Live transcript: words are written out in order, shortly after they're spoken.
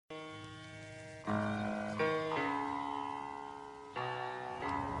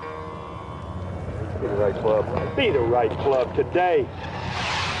right club. Be the right club today.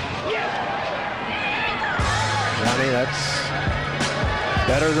 Johnny, that's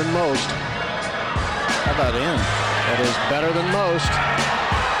better than most. How about in? That is better than most.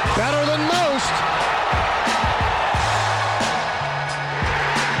 Better than most!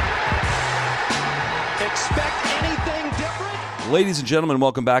 Expect anything different? Ladies and gentlemen,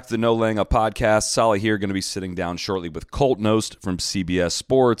 welcome back to the No Laying Up podcast. Solly here, going to be sitting down shortly with Colt Knost from CBS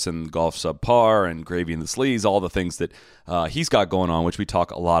Sports and Golf Subpar and Gravy in the Sleeves, all the things that he's got going on, which we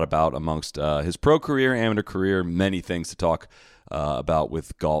talk a lot about amongst his pro career, amateur career, many things to talk about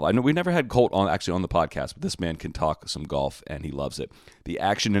with golf. I know we never had Colt on the podcast, but this man can talk some golf, and he loves it. The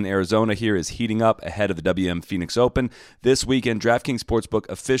action in Arizona here is heating up ahead of the WM Phoenix Open. This weekend, DraftKings Sportsbook,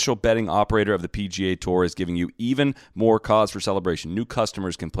 official betting operator of the PGA Tour, is giving you even more cause for celebration. New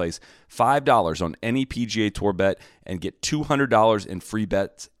customers can place $5 on any PGA Tour bet and get $200 in free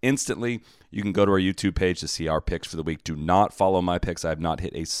bets instantly. You can go to our YouTube page to see our picks for the week. Do not follow my picks. I have not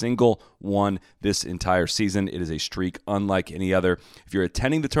hit a single one this entire season. It is a streak unlike any other. If you're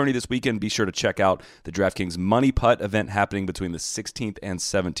attending the tourney this weekend, be sure to check out the DraftKings Money Putt event happening between the 16th and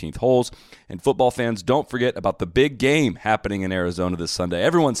 17th holes. And football fans, don't forget about the big game happening in Arizona this Sunday.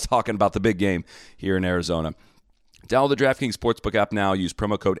 Everyone's talking about the big game here in Arizona. Download the DraftKings Sportsbook app now. Use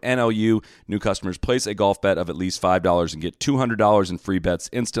promo code NLU. New customers place a golf bet of at least $5 and get $200 in free bets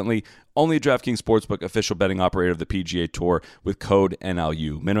instantly. Only DraftKings Sportsbook, official betting operator of the PGA Tour, with code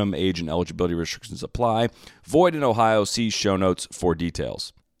NLU. Minimum age and eligibility restrictions apply. Void in Ohio. See show notes for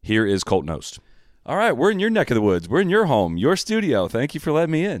details. Here is Colt Knost. All right, we're in your neck of the woods. We're in your home, your studio. Thank you for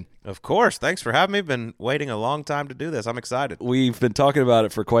letting me in. Of course. Thanks for having me. Been waiting a long time to do this. I'm excited. We've been talking about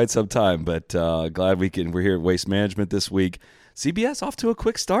it for quite some time, but glad we're here at Waste Management this week. CBS off to a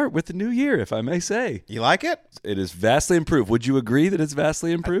quick start with the new year, if I may say. You like it? It is vastly improved. Would you agree that it's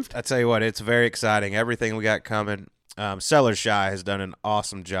vastly improved? I tell you what, it's very exciting. Everything we got coming. Sellers Shy has done an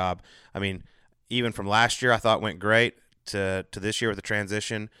awesome job. I mean, even from last year I thought went great to this year with the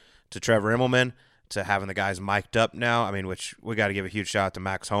transition to Trevor Immelman, to having the guys mic'd up now, I mean, which we got to give a huge shout out to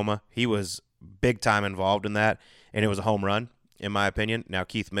Max Homa. He was big time involved in that, and it was a home run, in my opinion. Now,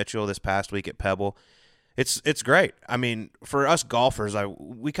 Keith Mitchell this past week at Pebble, it's great. I mean, for us golfers,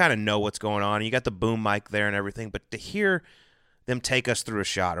 we kind of know what's going on. You got the boom mic there and everything, but to hear them take us through a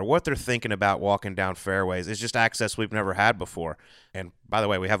shot or what they're thinking about walking down fairways is just access we've never had before. And by the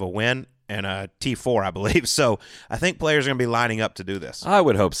way, we have a win and a T4, I believe. So I think players are going to be lining up to do this. I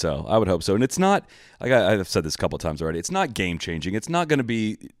would hope so. And it's not, like I've said this a couple of times already, it's not game-changing. It's not going to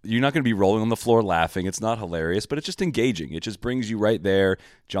be, you're not going to be rolling on the floor laughing. It's not hilarious, but it's just engaging. It just brings you right there.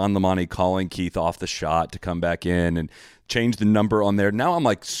 John Lamani calling Keith off the shot to come back in and change the number on there. Now I'm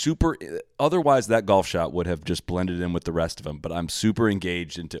like super, otherwise that golf shot would have just blended in with the rest of them, but I'm super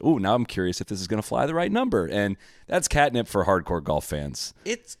engaged into, now I'm curious if this is going to fly the right number. And that's catnip for hardcore golf fans.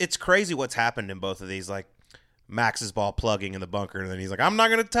 It's crazy what's happened in both of these. Like Max's ball plugging in the bunker, and then he's like, I'm not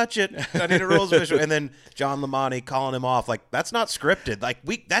going to touch it. I need a rules official. And then John Lamani calling him off. Like, that's not scripted. Like,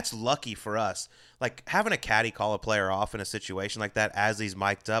 that's lucky for us. Like, having a caddy call a player off in a situation like that as he's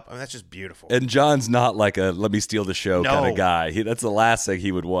mic'd up, I mean, that's just beautiful. And John's not like a let me steal the show kind of guy. That's the last thing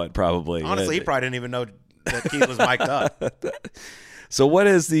he would want, probably. Honestly, he probably didn't even know that Keith was mic'd up. So what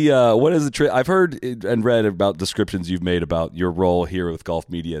is the I've heard and read about descriptions you've made about your role here with Golf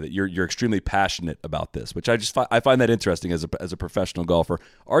Media, that you're extremely passionate about this, which I find that interesting as a professional golfer.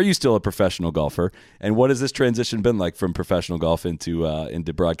 Are you still a professional golfer? And what has this transition been like from professional golf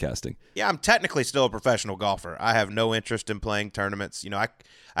into broadcasting? Yeah, I'm technically still a professional golfer. I have no interest in playing tournaments. You know, I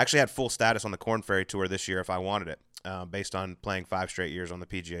actually had full status on the Korn Ferry Tour this year if I wanted it, based on playing 5 straight years on the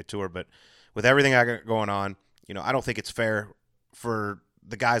PGA Tour. But with everything I got going on, you know, I don't think it's fair for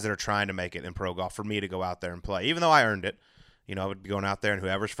the guys that are trying to make it in pro golf for me to go out there and play, even though I earned it. You know, I would be going out there, and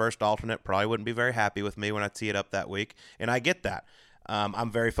whoever's first alternate probably wouldn't be very happy with me when I tee it up that week, and I get that.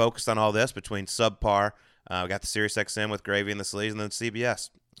 I'm very focused on all this between Subpar. We got the SiriusXM with Gravy in the Sleeves, and then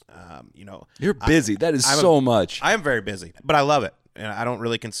CBS. You know, you're busy. That is so much. I am very busy, but I love it, and I don't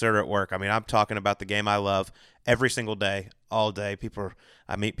really consider it work. I mean, I'm talking about the game I love every single day, all day.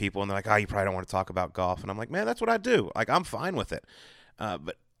 I meet people, and they're like, "Oh, you probably don't want to talk about golf," and I'm like, "Man, that's what I do. Like, I'm fine with it."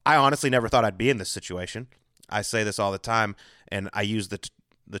 But I honestly never thought I'd be in this situation. I say this all the time, and I use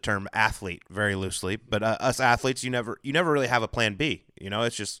the term athlete very loosely. But us athletes, you never really have a plan B. You know,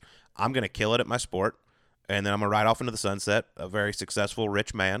 it's just I'm going to kill it at my sport, and then I'm going to ride off into the sunset, a very successful,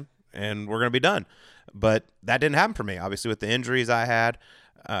 rich man, and we're going to be done. But that didn't happen for me. Obviously, with the injuries I had,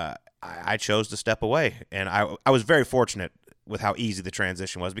 I chose to step away, and I was very fortunate with how easy the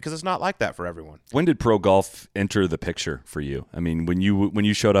transition was, because it's not like that for everyone. When did pro golf enter the picture for you? I mean, when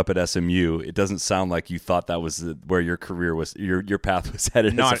you showed up at SMU, it doesn't sound like you thought that was where your career was, your path was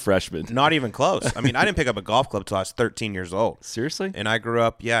headed as a freshman. Not even close. I mean, I didn't pick up a golf club till I was 13 years old. Seriously? And I grew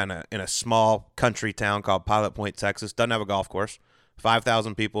up, in a small country town called Pilot Point, Texas. Doesn't have a golf course.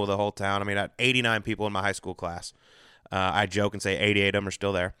 5,000 people, the whole town. I mean, I had 89 people in my high school class. I joke and say 88 of them are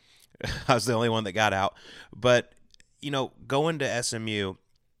still there. I was the only one that got out. But, going to SMU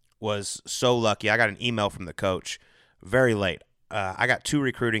was so lucky. I got an email from the coach very late. I got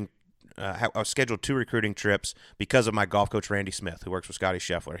I was scheduled 2 recruiting trips because of my golf coach, Randy Smith, who works with Scotty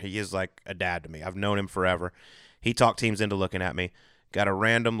Scheffler. He is like a dad to me. I've known him forever. He talked teams into looking at me. Got a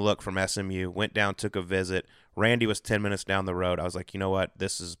random look from SMU, went down, took a visit. Randy was 10 minutes down the road. I was like, you know what?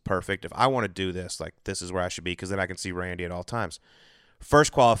 This is perfect. If I want to do this, like, this is where I should be, because then I can see Randy at all times.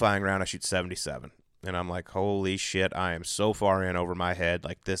 First qualifying round, I shoot 77. And I'm like, holy shit, I am so far in over my head.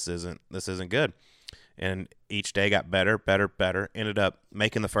 Like, this isn't good. And each day got better. Ended up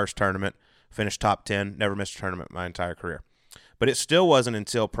making the first tournament, finished top 10, never missed a tournament my entire career. But it still wasn't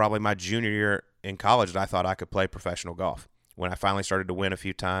until probably my junior year in college that I thought I could play professional golf, when I finally started to win a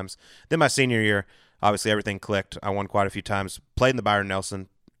few times. Then my senior year, obviously everything clicked. I won quite a few times, played in the Byron Nelson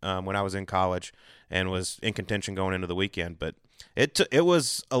when I was in college, and was in contention going into the weekend. But it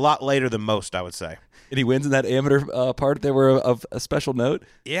was a lot later than most, I would say. Any wins in that amateur part that were of a special note?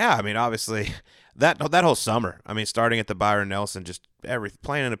 Yeah, I mean, obviously, that whole summer, I mean, starting at the Byron Nelson, just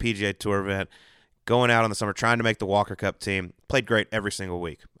playing in a PGA Tour event, going out in the summer, trying to make the Walker Cup team, played great every single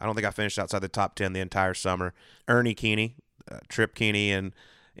week. I don't think I finished outside the top 10 the entire summer. Ernie Keeney, Trip Keeney, and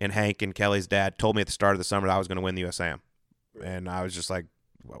Hank and Kelly's dad told me at the start of the summer that I was going to win the USAM. And I was just like,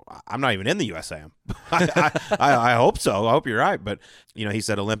 well, I'm not even in the USAM. I hope so. I hope you're right. But, he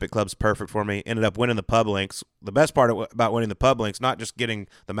said Olympic Club's perfect for me. Ended up winning the Pub Links. The best part about winning the Pub Links, not just getting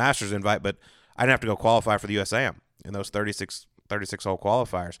the Masters invite, but I didn't have to go qualify for the USAM in those 36-hole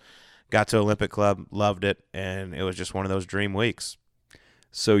qualifiers. Got to Olympic Club, loved it, and it was just one of those dream weeks.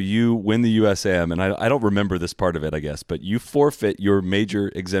 So you win the USAM, and I don't remember this part of it, I guess, but you forfeit your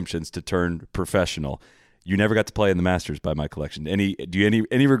major exemptions to turn professional. You never got to play in the Masters by my collection. Do you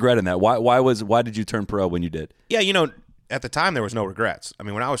any regret in that? Why did you turn pro when you did? Yeah, at the time there was no regrets. I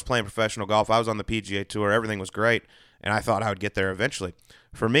mean, when I was playing professional golf, I was on the PGA Tour, everything was great, and I thought I would get there eventually.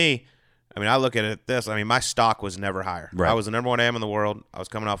 For me, I mean, I look at it this. I mean, my stock was never higher. Right. I was the number 1 AM in the world. I was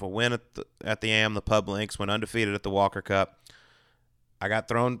coming off a win at the AM, the Pub Links, went undefeated at the Walker Cup. I got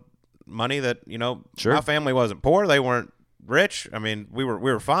thrown money that, Sure. My family wasn't poor. They weren't rich. I mean, we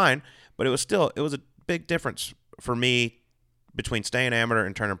were fine, but it was a big difference for me between staying amateur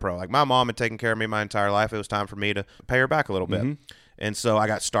and turning pro. Like, my mom had taken care of me my entire life. It was time for me to pay her back a little bit. Mm-hmm. And so I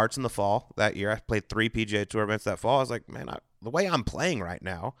got starts in the fall that year. I played 3 PGA Tour events that fall. I was like, man, the way I'm playing right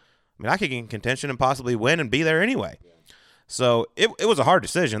now, I mean, I could get in contention and possibly win and be there anyway. So it was a hard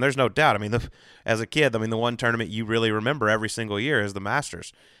decision. There's no doubt. I mean, as a kid, the one tournament you really remember every single year is the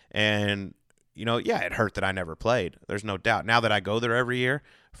Masters. And, it hurt that I never played. There's no doubt. Now that I go there every year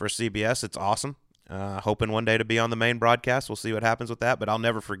for CBS, it's awesome. Hoping one day to be on the main broadcast. We'll see what happens with that. But I'll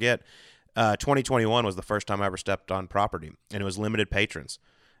never forget, 2021 was the first time I ever stepped on property, and it was limited patrons.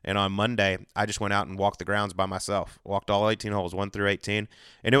 And on Monday, I just went out and walked the grounds by myself. Walked all 18 holes, 1 through 18,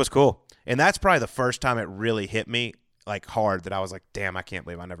 and it was cool. And that's probably the first time it really hit me like hard, that I was like, damn, I can't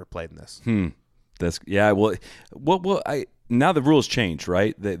believe I never played in this. Now the rules change,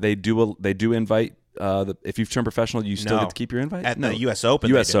 right? They do invite. If you've turned professional, you still get to keep your invite? At the U.S. Open.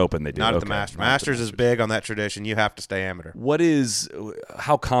 U.S. Open, they do. Not at the Masters. Masters is big on that tradition. You have to stay amateur.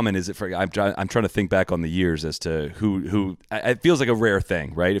 How common is it for? I'm trying to think back on the years as to who. It feels like a rare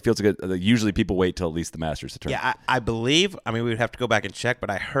thing, right? It feels like usually people wait till at least the Masters to turn. Yeah, I believe. I mean, we would have to go back and check,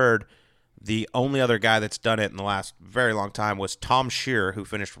 but I heard the only other guy that's done it in the last very long time was Tom Shearer, who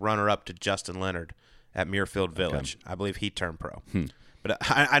finished runner-up to Justin Leonard at Muirfield Village. Okay. I believe he turned pro. But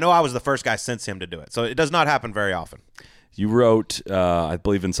I know I was the first guy since him to do it, so it does not happen very often. You wrote, I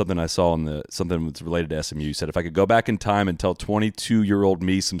believe in something I saw something that's related to SMU. You said, if I could go back in time and tell 22-year-old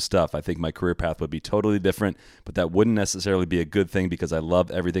me some stuff, I think my career path would be totally different, but that wouldn't necessarily be a good thing because I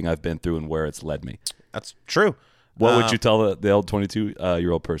love everything I've been through and where it's led me. That's true. What would you tell the old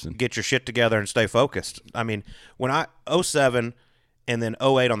 22-year-old person? Get your shit together and stay focused. I mean, when 07 and then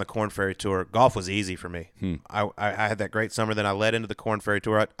 08 on the Korn Ferry Tour, golf was easy for me. I had that great summer. Then I led into the Korn Ferry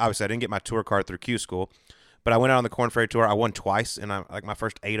Tour. Obviously, I didn't get my tour card through Q School, but I went out on the Korn Ferry Tour. I won twice in my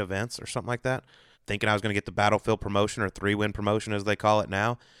first 8 events or something like that, thinking I was going to get the Battlefield promotion or 3-win promotion as they call it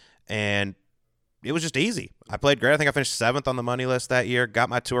now. And it was just easy. I played great. I think I finished 7th on the money list that year, got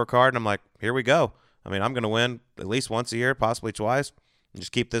my tour card, and I'm like, here we go. I mean, I'm going to win at least once a year, possibly twice, and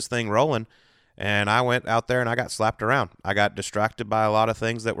just keep this thing rolling. And I went out there and I got slapped around. I got distracted by a lot of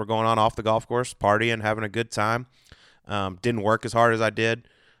things that were going on off the golf course, partying, having a good time. Didn't work as hard as I did.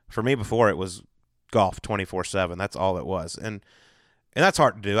 For me before, it was golf 24/7. That's all it was. And that's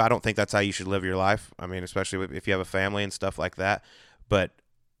hard to do. I don't think that's how you should live your life. I mean, especially if you have a family and stuff like that. But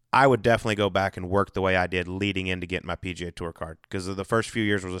I would definitely go back and work the way I did leading into getting my PGA Tour card, because the first few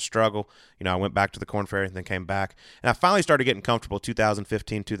years was a struggle. I went back to the Korn Ferry and then came back. And I finally started getting comfortable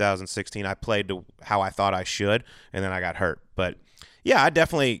 2015, 2016. I played to how I thought I should, and then I got hurt. But, yeah, I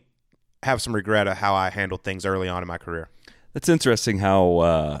definitely have some regret of how I handled things early on in my career. That's interesting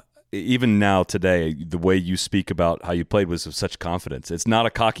how even now today, the way you speak about how you played was with such confidence. It's not a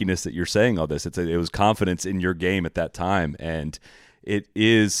cockiness that you're saying all this. It was confidence in your game at that time. And it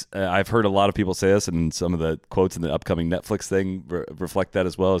is, I've heard a lot of people say this, and some of the quotes in the upcoming Netflix thing reflect that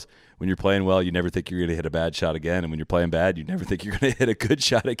as well. As when you're playing well, you never think you're going to hit a bad shot again, and when you're playing bad, you never think you're going to hit a good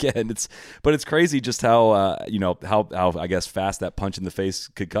shot again. But it's crazy just how how I guess fast that punch in the face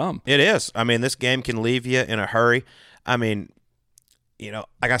could come. It is. I mean, this game can leave you in a hurry. I mean,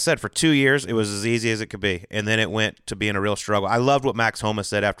 like I said, for 2 years, it was as easy as it could be. And then it went to being a real struggle. I loved what Max Homa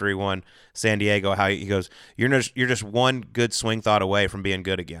said after he won San Diego, how he goes, you're just one good swing thought away from being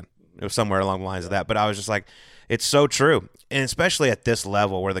good again. It was somewhere along the lines of that. But I was just like, it's so true. And especially at this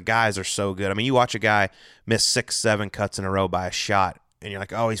level where the guys are so good. I mean, you watch a guy miss 6-7 cuts in a row by a shot, and you're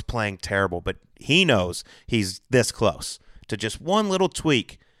like, oh, he's playing terrible. But he knows he's this close to just one little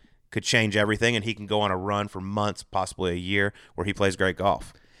tweak could change everything, and he can go on a run for months, possibly a year, where he plays great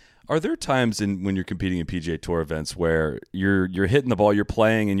golf. Are there times when you're competing in PGA Tour events where you're hitting the ball, you're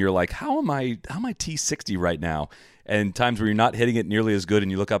playing, and you're like, how am I T60 right now? And times where you're not hitting it nearly as good,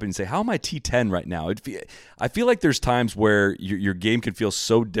 and you look up and you say, how am I T10 right now? I feel like there's times where your game can feel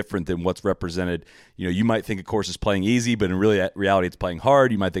so different than what's represented. You might think a course is playing easy, but in reality it's playing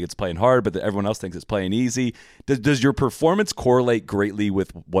hard. You might think it's playing hard, but everyone else thinks it's playing easy. Does your performance correlate greatly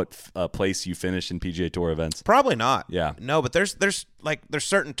with what place you finish in PGA Tour events? Probably not. Yeah. No, but there's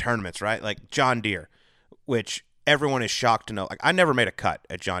certain tournaments, right? Like John Deere, which everyone is shocked to know. Like, I never made a cut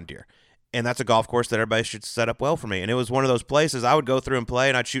at John Deere. And that's a golf course that everybody should set up well for me. And it was one of those places I would go through and play,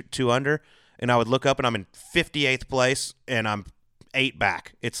 and I'd shoot 2 under, and I would look up, and I'm in 58th place, and I'm 8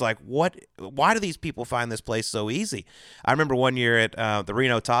 back. It's like, what? Why do these people find this place so easy? I remember one year at the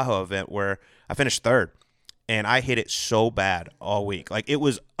Reno Tahoe event where I finished 3rd, and I hit it so bad all week. Like, it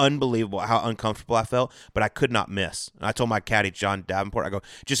was unbelievable how uncomfortable I felt, but I could not miss. And I told my caddy, John Davenport, I go,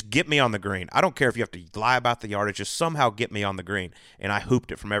 just get me on the green. I don't care if you have to lie about the yardage, just somehow get me on the green. And I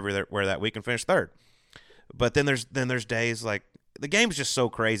hooped it from everywhere that week and finished 3rd. But then there's days like the game's just so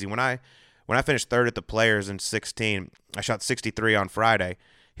crazy. When I finished 3rd at the Players in 16, I shot 63 on Friday,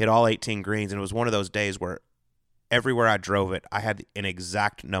 hit all 18 greens, and it was one of those days where everywhere I drove it, I had an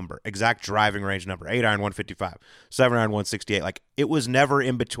exact driving range number, 8-iron 155, 7-iron 168. Like, it was never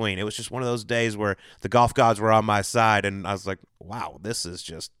in between. It was just one of those days where the golf gods were on my side, and I was like, wow, this is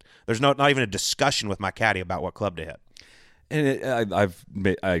just – there's not even a discussion with my caddy about what club to hit. And I've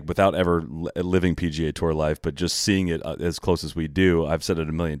without ever living PGA Tour life, but just seeing it as close as we do, I've said it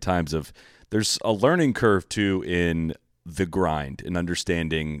a million times there's a learning curve, too, in the grind and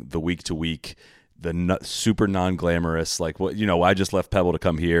understanding the week-to-week – the super non-glamorous, like, what, I just left Pebble to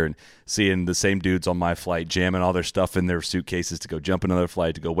come here, and seeing the same dudes on my flight jamming all their stuff in their suitcases to go jump another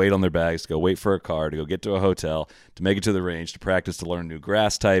flight, to go wait on their bags, to go wait for a car, to go get to a hotel, to make it to the range, to practice, to learn a new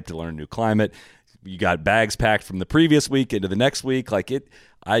grass type, to learn a new climate. You got bags packed from the previous week into the next week. Like,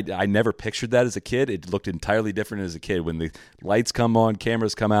 I never pictured that as a kid. It looked entirely different as a kid. When the lights come on,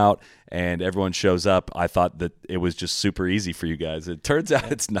 cameras come out, and everyone shows up, I thought that it was just super easy for you guys. It turns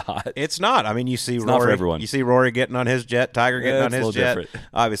out it's not. It's not. I mean, you see it's Rory. Not for everyone. You see Rory getting on his jet, Tiger getting on his jet. Different.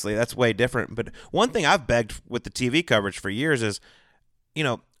 Obviously, that's way different. But one thing I've begged with the TV coverage for years is,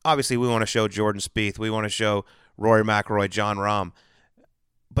 obviously we want to show Jordan Spieth, we want to show Rory McIlroy, Jon Rahm.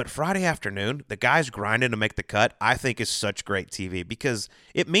 But Friday afternoon, the guys grinding to make the cut, I think is such great TV because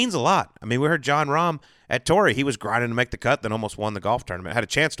it means a lot. I mean, we heard Jon Rahm at Torrey. He was grinding to make the cut, then almost won the golf tournament. Had a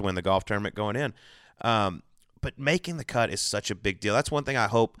chance to win the golf tournament going in. But making the cut is such a big deal. That's one thing I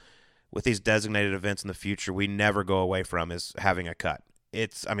hope with these designated events in the future we never go away from is having a cut.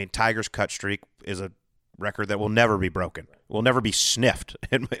 Tiger's cut streak is a record that will never be broken, will never be sniffed,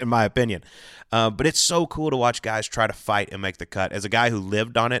 in my opinion. But it's so cool to watch guys try to fight and make the cut. As a guy who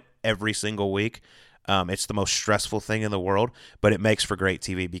lived on it every single week, It's the most stressful thing in the world, but it makes for great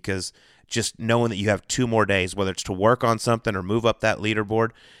TV because just knowing that you have 2 more days, whether it's to work on something or move up that leaderboard,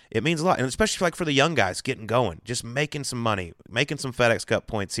 it means a lot. And especially like for the young guys getting going, just making some money, making some FedEx Cup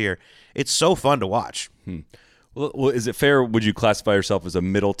points here. It's so fun to watch. Well, is it fair? Would you classify yourself as a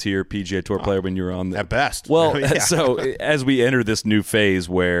middle-tier PGA Tour player when you were on At best. Well, Yeah. so as we enter this new phase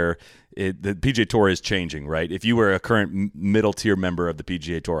where the PGA Tour is changing, right? If you were a current middle-tier member of the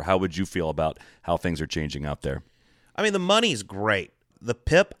PGA Tour, how would you feel about how things are changing out there? I mean, the money's great. The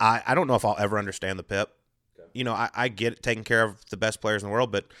PIP, I don't know if I'll ever understand the PIP. You know, I get it, taking care of the best players in the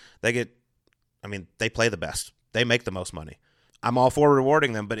world, but they play the best. They make the most money. I'm all for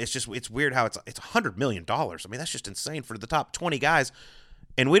rewarding them, but it's weird how it's $100 million. I mean, that's just insane for the top 20 guys,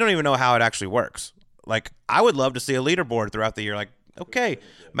 and we don't even know how it actually works. Like, I would love to see a leaderboard throughout the year. Like, okay,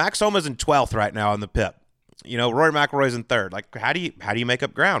 Max Homa's in 12th right now in the PIP. You know, Rory McIlroy's in 3rd. Like, how do you make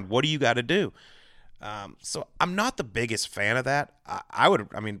up ground? What do you got to do? So I'm not the biggest fan of that.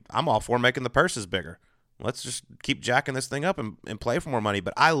 I'm all for making the purses bigger. Let's just keep jacking this thing up and play for more money.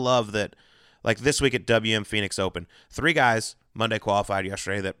 But I love that, like this week at WM Phoenix Open, 3 guys Monday qualified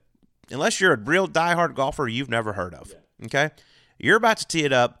yesterday that, unless you're a real diehard golfer, you've never heard of. Okay? You're about to tee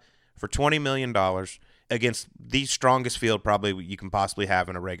it up for $20 million against the strongest field probably you can possibly have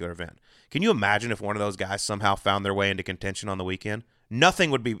in a regular event. Can you imagine if one of those guys somehow found their way into contention on the weekend?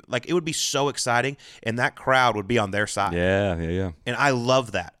 Nothing would be like, it would be so exciting, and that crowd would be on their side. Yeah. And I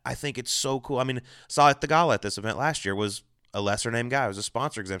love that. I think it's so cool. I mean, Salih Theegala at this event last year was a lesser named guy. It was a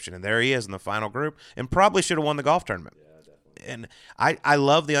sponsor exemption, and there he is in the final group, and probably should have won the golf tournament. And I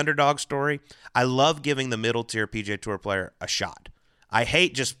love the underdog story. I love giving the middle tier PGA Tour player a shot. I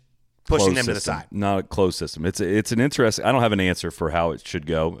hate just pushing them to the side. Not a closed system. It's an interesting. I don't have an answer for how it should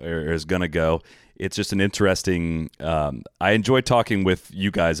go or is going to go. It's just an interesting. I enjoy talking with you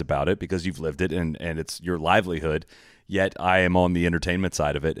guys about it because you've lived it and it's your livelihood. Yet I am on the entertainment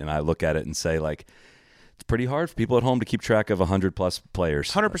side of it, and I look at it and say, like, it's pretty hard for people at home to keep track of 100+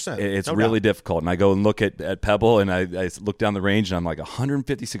 players. 100%. It's no really doubt. difficult. And I go and look at Pebble, and I look down the range, and I'm like,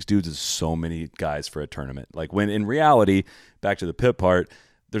 156 dudes is so many guys for a tournament. Like, when in reality, back to the PIP part,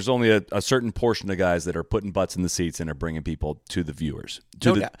 there's only a certain portion of guys that are putting butts in the seats and are bringing people to the viewers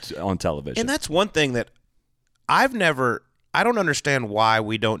on television. And that's one thing that I don't understand why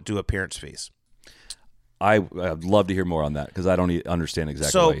we don't do appearance fees. I'd love to hear more on that because I don't understand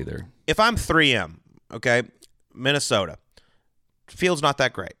exactly why either. If I'm 3M, okay, Minnesota, field's not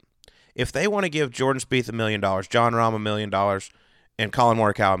that great. If they want to give Jordan Spieth $1 million, Jon Rahm $1 million, and Colin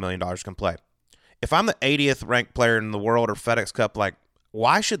Morikawa $1 million, can play. If I'm the 80th ranked player in the world or FedEx Cup, like,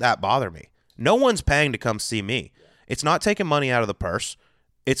 why should that bother me? No one's paying to come see me. It's not taking money out of the purse.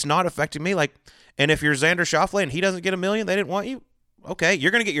 It's not affecting me. Like, and if you're Xander Schauffele and he doesn't get $1 million, they didn't want you. Okay, you're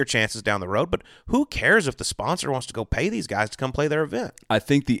going to get your chances down the road, but who cares if the sponsor wants to go pay these guys to come play their event? I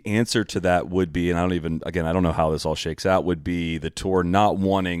think the answer to that would be, and I don't know how this all shakes out, would be the tour not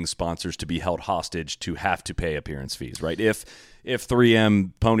wanting sponsors to be held hostage to have to pay appearance fees, right? If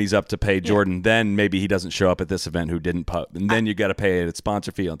 3M ponies up to pay Jordan, then maybe he doesn't show up at this event who didn't and then you got to pay a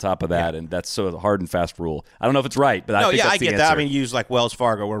sponsor fee on top of that, and that's so hard and fast rule. I don't know if it's right, but I think that's the get answer. that. I mean, use like Wells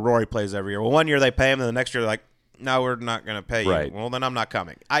Fargo where Rory plays every year. Well, one year they pay him, and the next year they're like, no, we're not going to pay you. Right. Well, then I'm not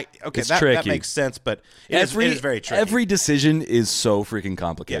coming. It's that tricky. makes sense, but it is very tricky. Every decision is so freaking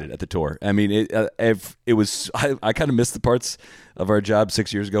complicated at the tour. I mean, it was. I kind of missed the parts of our job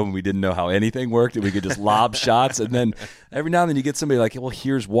 6 years ago when we didn't know how anything worked and we could just lob shots, and then every now and then you get somebody like, well,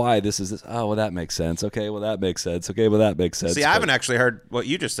 here's why this is this. Oh, well, that makes sense. Okay, well, that makes sense. Okay, well, that makes sense. See, I haven't actually heard what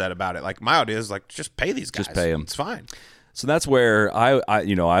you just said about it. Like, my idea is like, just pay these guys. Just pay them. It's fine. So that's where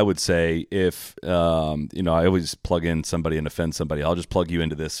I would say if I always plug in somebody and offend somebody. I'll just plug you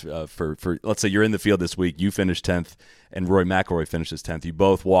into this for let's say you're in the field this week, you finish 10th, and Rory McIlroy finishes 10th. You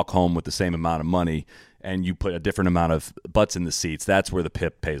both walk home with the same amount of money, and you put a different amount of butts in the seats. That's where the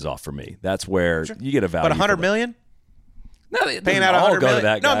PIP pays off for me. That's where you get a value. But $100 million? No, paying out $100 million.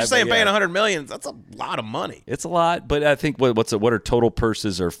 That guy, no, I'm just saying paying $100 million. That's a lot of money. It's a lot, but I think what are total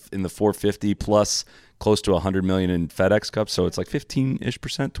purses are in the 450 plus close to $100 million in FedEx Cup, so it's like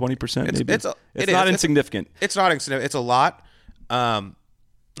 15-ish%, 20% maybe. It's not insignificant. It's not insignificant. It's a lot.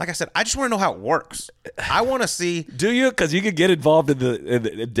 Like I said, I just want to know how it works. I want to see. Do you? Because you could get involved in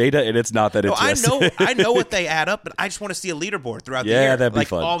the data, and it's not that interesting. I know what they add up, but I just want to see a leaderboard throughout the year. Yeah, that'd be like,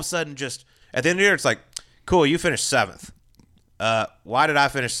 fun. All of a sudden, just at the end of the year, it's like, cool, you finished 7th. Why did I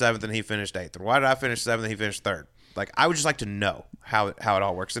finish 7th and he finished 8th? Or why did I finish 7th and he finished 3rd? Like, I would just like to know how it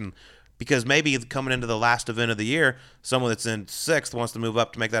all works. And because maybe coming into the last event of the year, someone that's in 6th wants to move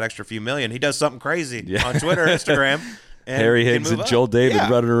up to make that extra few million. He does something crazy on Twitter or Instagram, Harry Higgs and Joel David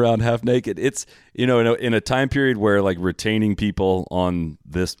running around half naked. It's, in a time period where like retaining people on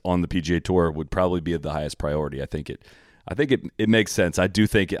the PGA Tour would probably be the highest priority. I think it makes sense. I do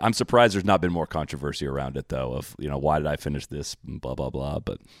think I'm surprised there's not been more controversy around it though. Of why did I finish this? Blah blah blah.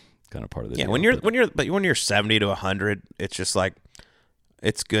 But kind of part of the deal. When you're 70 to 100, it's just like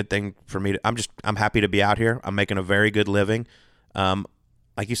it's a good thing for me. I'm happy to be out here. I'm making a very good living.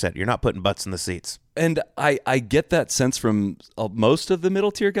 Like you said, you're not putting butts in the seats. And I get that sense from most of the middle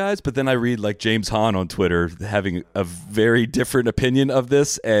tier guys, but then I read like James Hahn on Twitter having a very different opinion of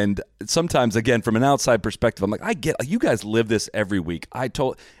this. And sometimes, again, from an outside perspective, I'm like, I get you guys live this every week.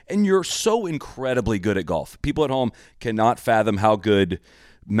 And you're so incredibly good at golf. People at home cannot fathom how good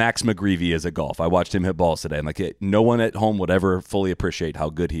Max McGreevy is at golf. I watched him hit balls today. And like no one at home would ever fully appreciate how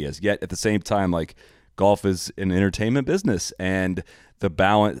good he is. Yet at the same time, like golf is an entertainment business, and the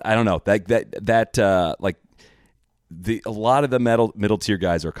balance, I don't know, a lot of the middle tier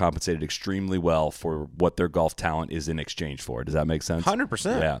guys are compensated extremely well for what their golf talent is in exchange for. Does that make sense?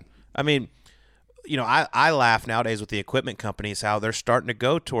 100%. Yeah. I mean, I laugh nowadays with the equipment companies how they're starting to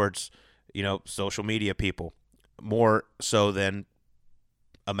go towards, social media people more so than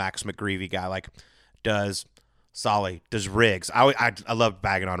a Max McGreevy guy. Like, does Solly, does Riggs? I love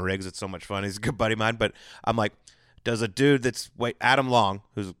bagging on Riggs. It's so much fun. He's a good buddy of mine. But I'm like, does a dude Adam Long,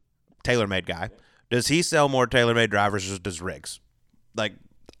 who's a TaylorMade guy, does he sell more TaylorMade drivers or does Riggs? Like,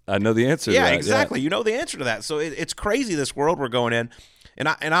 I know the answer to that. Exactly. Yeah. You know the answer to that. So it's crazy this world we're going in. And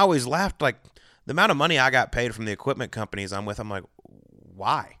I always laughed, like, the amount of money I got paid from the equipment companies I'm with, I'm like,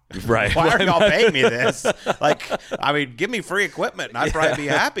 why? Right. Why are y'all paying me this? Like, I mean, give me free equipment and I'd probably be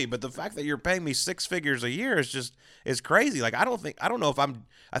happy. But the fact that you're paying me six figures a year is crazy. Like, I think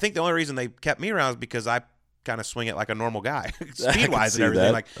the only reason they kept me around is because I kind of swing it like a normal guy, speed-wise and everything.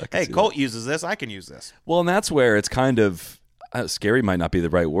 That. Like, hey, Colt uses this, I can use this. Well, and that's where it's kind of scary might not be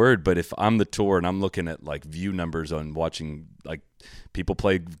the right word, but if I'm the tour and I'm looking at like view numbers on watching like people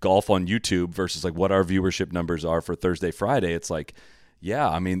play golf on YouTube versus like what our viewership numbers are for Thursday, Friday, it's like, yeah,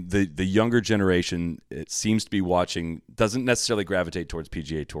 I mean, the younger generation, it seems to be doesn't necessarily gravitate towards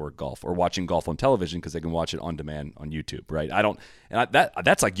PGA Tour golf or watching golf on television because they can watch it on demand on YouTube, right?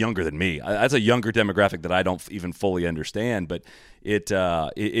 That's like younger than me. That's a younger demographic that I don't even fully understand. But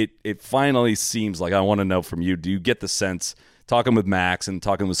it finally seems like, I want to know from you, do you get the sense, talking with Max and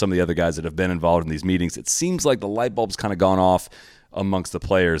talking with some of the other guys that have been involved in these meetings, it seems like the light bulb's kind of gone off amongst the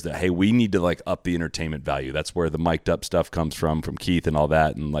players that, hey, we need to like up the entertainment value. That's where the mic'd up stuff comes from Keith and all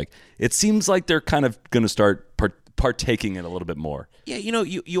that. And like, it seems like they're kind of going to start partaking in a little bit more. Yeah.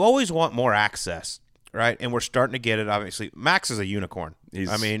 You always want more access, right? And we're starting to get it. Obviously, Max is a unicorn. I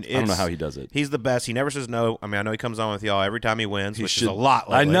don't know how he does it. He's the best. He never says no. I mean, I know he comes on with y'all every time he wins, which is a lot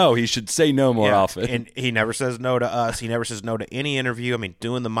lately. I know. He should say no more often. And he never says no to us. He never says no to any interview. I mean,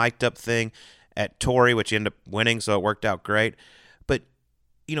 doing the mic'd up thing at Torrey, which ended up winning, so it worked out great. But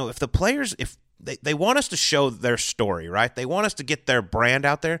if the players, if they want us to show their story, right? They want us to get their brand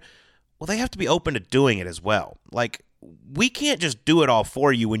out there. Well, they have to be open to doing it as well. Like, we can't just do it all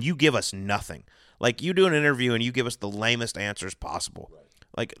for you when you give us nothing. Like, you do an interview and you give us the lamest answers possible. Right.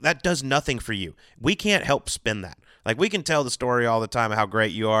 Like, that does nothing for you. We can't help spin that. Like, we can tell the story all the time of how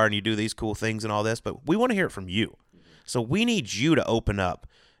great you are and you do these cool things and all this, but we want to hear it from you. So we need you to open up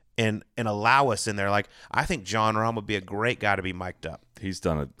and allow us in there. Like, I think John Rahm would be a great guy to be mic'd up. He's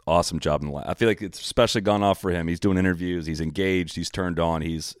done an awesome job in the last. I feel like it's especially gone off for him. He's doing interviews. He's engaged. He's turned on.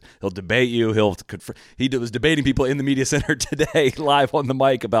 He'll debate you. He was debating people in the media center today live on the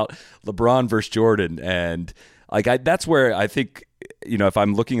mic about LeBron versus Jordan. And like that's where I think, if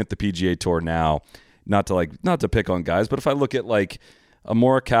I'm looking at the PGA Tour now, not to pick on guys, but if I look at like a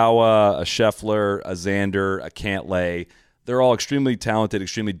Morikawa, a Scheffler, a Xander, a Cantlay, they're all extremely talented,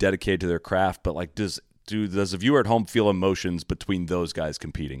 extremely dedicated to their craft. But like, does a viewer at home feel emotions between those guys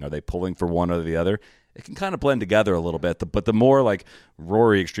competing? Are they pulling for one or the other? It can kind of blend together a little bit. But the more like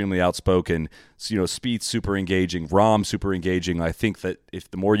Rory, extremely outspoken, Spieth super engaging, Rahm super engaging. I think that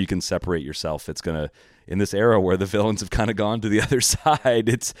if the more you can separate yourself, it's gonna, in this era where the villains have kind of gone to the other side,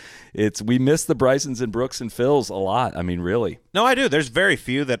 we miss the Brysons and Brooks and Phils a lot. I mean, really. No, I do. There's very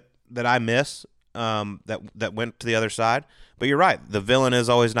few that I miss. That went to the other side. But you're right. The villain is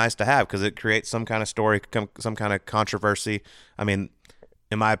always nice to have because it creates some kind of story, some kind of controversy. I mean,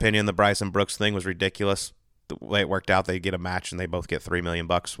 in my opinion, the Bryson Brooks thing was ridiculous. The way it worked out, they get a match and they both get $3 million,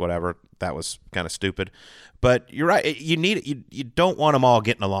 whatever. That was kind of stupid. But you're right. You need it. You don't want them all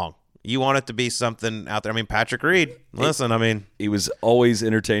getting along. You want it to be something out there. I mean, Patrick Reed, listen, I mean. He was always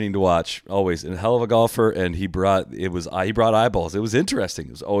entertaining to watch, always. And a hell of a golfer, and he brought eyeballs. It was interesting.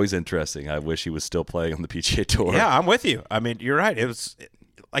 It was always interesting. I wish he was still playing on the PGA Tour. Yeah, I'm with you. I mean, you're right. It was,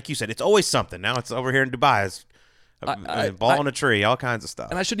 like you said, it's always something. Now it's over here in Dubai. It's a ball on a tree, all kinds of stuff.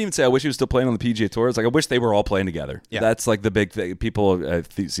 And I shouldn't even say I wish he was still playing on the PGA Tour. It's like I wish they were all playing together. Yeah. That's like the big thing. People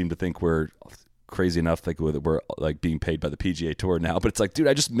seem to think we're crazy enough like we're like being paid by the PGA Tour now, but it's like, dude,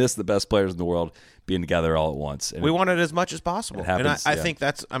 I just miss the best players in the world being together all at once. And we want it as much as possible. Happens, and I think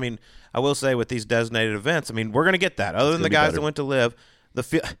that's, I mean, I will say with these designated events, I mean, we're going to get that. Other than the guys that went to live,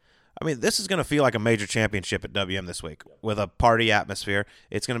 I mean, this is going to feel like a major championship at WM this week with a party atmosphere.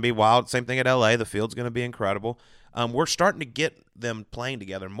 It's going to be wild. Same thing at LA. The field's going to be incredible. We're starting to get them playing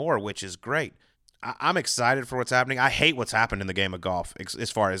together more, which is great. I'm excited for what's happening. I hate what's happened in the game of golf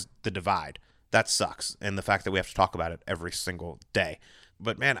as far as the divide. That sucks, and the fact that we have to talk about it every single day.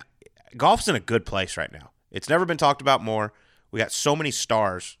 But, man, golf's in a good place right now. It's never been talked about more. We got so many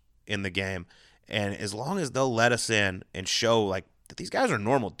stars in the game, and as long as they'll let us in and show, like, that these guys are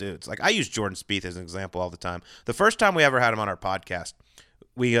normal dudes. Like, I use Jordan Spieth as an example all the time. The first time we ever had him on our podcast,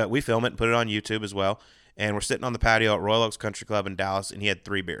 we film it and put it on YouTube as well, and we're sitting on the patio at Royal Oaks Country Club in Dallas, and he had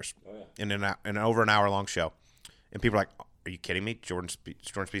 3 beers in an over an hour-long show. And people are like, are you kidding me? Jordan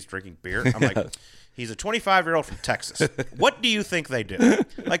Spieth's drinking beer? I'm like, he's a 25-year-old from Texas. What do you think they do?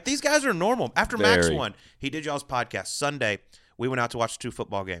 Like, these guys are normal. After Max won, he did y'all's podcast. Sunday, we went out to watch 2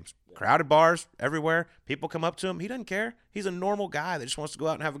 football games. Crowded bars everywhere. People come up to him. He doesn't care. He's a normal guy that just wants to go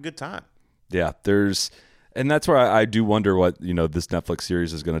out and have a good time. Yeah, and that's where I do wonder what, this Netflix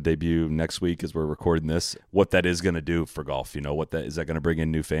series is going to debut next week as we're recording this, what that is going to do for golf. Is that going to bring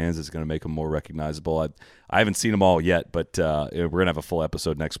in new fans? Is it going to make them more recognizable? I haven't seen them all yet, but we're going to have a full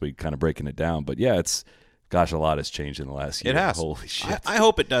episode next week kind of breaking it down. But, yeah, a lot has changed in the last year. It has. Holy shit. I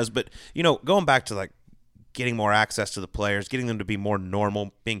hope it does. But, going back to, like, getting more access to the players, getting them to be more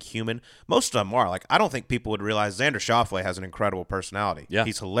normal, being human. Most of them are. Like, I don't think people would realize Xander Schauffele has an incredible personality. Yeah.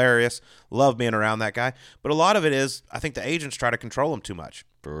 He's hilarious. Love being around that guy. But a lot of it is, I think the agents try to control him too much.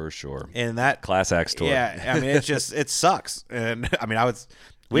 For sure. And that Class Acts tour. Yeah, I mean, it sucks. And I mean,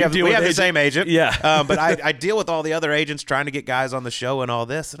 we have the same agent. Yeah. But I deal with all the other agents trying to get guys on the show and all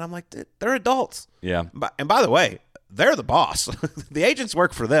this, and I'm like, they're adults. Yeah. And by the way, they're the boss. The agents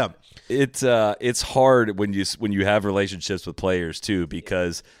work for them. It's hard when you have relationships with players too,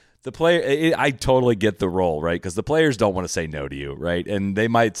 because the player, I totally get the role, right? Because the players don't want to say no to you, right? And they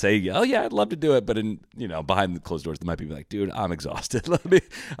might say, "Oh yeah, I'd love to do it," but behind the closed doors, they might be like, "Dude, I'm exhausted.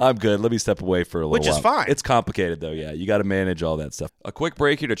 I'm good. Let me step away for a little while." Which is fine. It's complicated though. Yeah, you got to manage all that stuff. A quick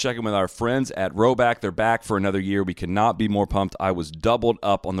break here to check in with our friends at Rhoback. They're back for another year. We cannot be more pumped. I was doubled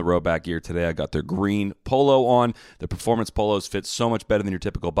up on the Rhoback gear today. I got their green polo on. The performance polos fit so much better than your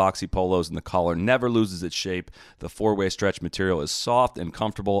typical boxy polos, and the collar never loses its shape. The 4-way stretch material is soft and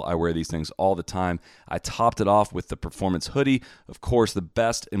comfortable. I wear these things all the time. I topped it off with the performance hoodie. Of course, the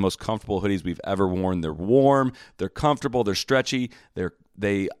best and most comfortable hoodies we've ever worn. They're warm, they're comfortable, they're stretchy.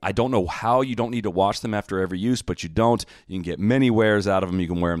 I don't know how you don't need to wash them after every use, but you don't. You can get many wears out of them. You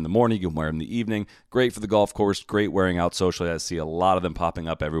can wear them in the morning, you can wear them in the evening. Great for the golf course, great wearing out socially. I see a lot of them popping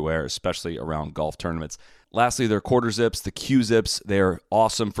up everywhere, especially around golf tournaments. Lastly, their quarter zips, the Q zips. They're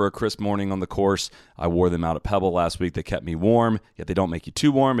awesome for a crisp morning on the course. I wore them out at Pebble last week. They kept me warm, yet they don't make you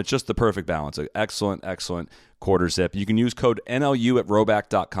too warm. It's just the perfect balance. An excellent, excellent quarter zip. You can use code NLU at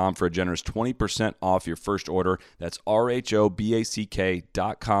Rhoback.com for a generous 20% off your first order. That's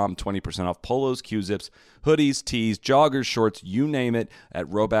RHOBACK.com, 20% off polos, Q zips, hoodies, tees, joggers, shorts, you name it, at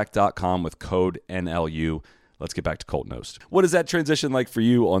Rhoback.com with code NLU. Let's get back to Colt Knost. What is that transition like for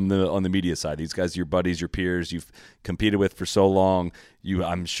you on the media side? These guys, your buddies, your peers, you've competed with for so long.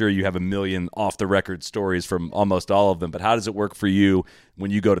 I'm sure you have a million off-the-record stories from almost all of them. But how does it work for you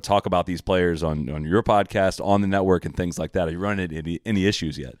when you go to talk about these players on your podcast, on the network, and things like that? Are you running into any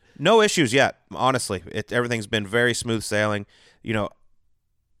issues yet? No issues yet, honestly. Everything's been very smooth sailing.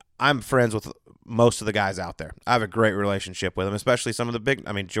 I'm friends with most of the guys out there. I have a great relationship with them, especially some of the big.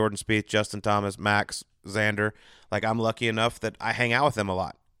 I mean, Jordan Spieth, Justin Thomas, Max, Xander. Like, I'm lucky enough that I hang out with them a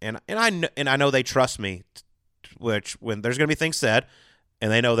lot, and I know they trust me. Which, when there's going to be things said,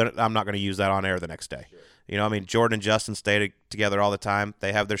 and they know that I'm not going to use that on air the next day. Sure. I mean, Jordan and Justin stay together all the time.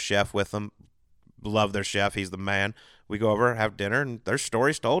 They have their chef with them. Love their chef. He's the man. We go over, have dinner, and there's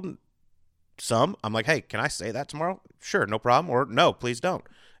stories told. And some, I'm like, hey, can I say that tomorrow? Sure, no problem. Or no, please don't.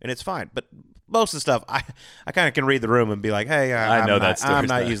 And it's fine. But most of the stuff, I kind of can read the room and be like, hey, I'm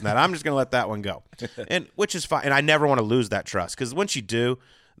not using that. I'm just going to let that one go, and which is fine. And I never want to lose that trust, because once you do,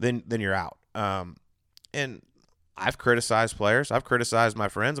 then you're out. And I've criticized players. I've criticized my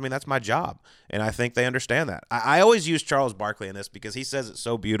friends. I mean, that's my job, and I think they understand that. I always use Charles Barkley in this because he says it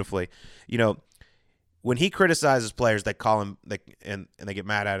so beautifully. You know, when he criticizes players, they call him and they get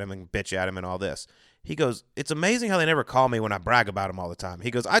mad at him and bitch at him and all this. He goes, it's amazing how they never call me when I brag about him all the time.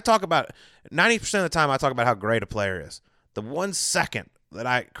 He goes, I talk about 90% of the time I talk about how great a player is. The 1 second that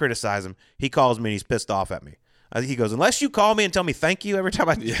I criticize him, he calls me and he's pissed off at me. He goes, unless you call me and tell me thank you every time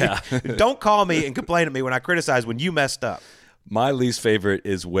don't call me and complain at me when I criticize when you messed up. My least favorite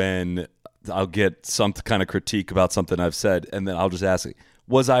is when I'll get some kind of critique about something I've said, and then I'll just ask,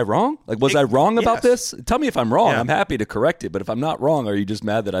 was I wrong? Like, was I wrong about this? Tell me if I'm wrong. I'm happy to correct it. But if I'm not wrong, are you just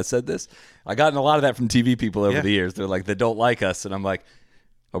mad that I said this? I gotten a lot of that from TV people over the years. They're like, they don't like us. And I'm like,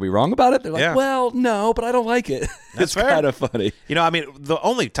 are we wrong about it? They're like, well, no, but I don't like it. It's kind of funny. You know, I mean, the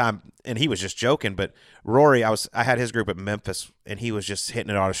only time, and he was just joking, but Rory, I had his group at Memphis, and he was just hitting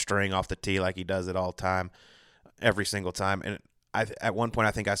it on a string off the tee like he does it all the time, every single time. And at one point,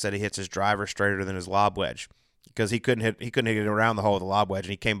 I think I said he hits his driver straighter than his lob wedge, because he couldn't hit it around the hole with the lob wedge,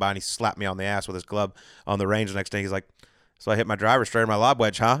 and he came by and he slapped me on the ass with his glove on the range the next day. He's like, so I hit my driver straight in my lob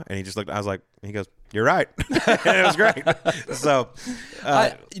wedge, huh? And he just looked. I was like, he goes, you're right. And it was great. So,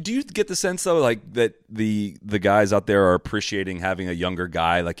 do you get the sense though, like that the guys out there are appreciating having a younger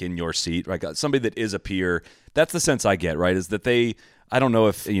guy like in your seat, right? Somebody that is a peer. That's the sense I get, right? Is that they. I don't know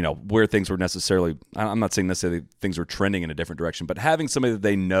if, where things were necessarily, I'm not saying necessarily things were trending in a different direction, but having somebody that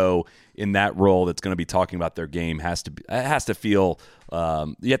they know in that role that's going to be talking about their game has to feel,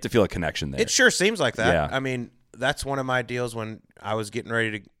 you have to feel a connection there. It sure seems like that. Yeah. I mean, that's one of my deals when I was getting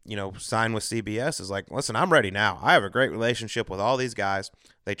ready to, sign with CBS is like, listen, I'm ready now. I have a great relationship with all these guys.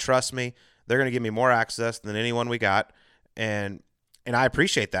 They trust me. They're going to give me more access than anyone we got. And I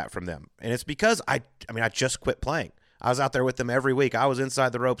appreciate that from them. And it's because I just quit playing. I was out there with them every week. I was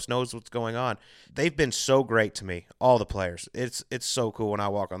inside the ropes, knows what's going on. They've been so great to me, all the players. It's so cool when I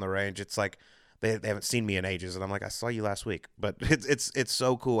walk on the range. It's like they haven't seen me in ages, and I'm like, I saw you last week. But it's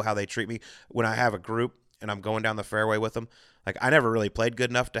so cool how they treat me when I have a group and I'm going down the fairway with them. Like, I never really played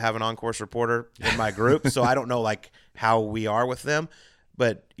good enough to have an on-course reporter in my group, so I don't know like how we are with them.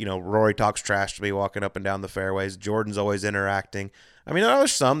 But, Rory talks trash to me walking up and down the fairways. Jordan's always interacting. I mean,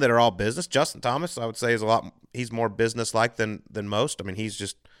 there's some that are all business. Justin Thomas, I would say, he's more business-like than most. I mean, he's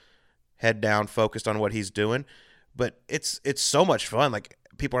just head down, focused on what he's doing. But it's so much fun. Like,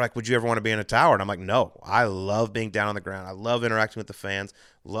 people are like, would you ever want to be in a tower? And I'm like, no. I love being down on the ground. I love interacting with the fans,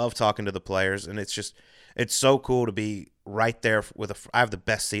 love talking to the players. And it's so cool to be right there I have the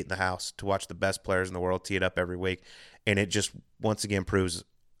best seat in the house to watch the best players in the world tee it up every week. And it just, once again, proves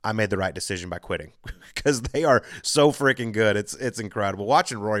I made the right decision by quitting because they are so freaking good. It's incredible.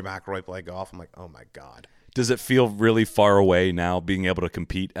 Watching Rory McIlroy play golf, I'm like, oh, my God. Does it feel really far away now being able to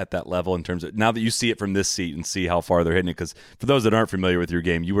compete at that level in terms of now that you see it from this seat and see how far they're hitting it? Because for those that aren't familiar with your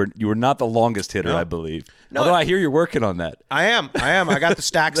game, you were not the longest hitter, I believe. No, although I hear you're working on that. I am. I got the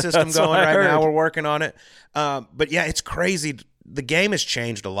stack system going right now. We're working on it. But, yeah, it's crazy. The game has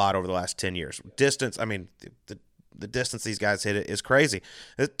changed a lot over the last 10 years. Distance, I mean, the distance these guys hit it is crazy.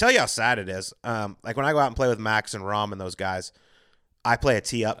 I'll tell you how sad it is. Like when I go out and play with Max and Rom and those guys, I play a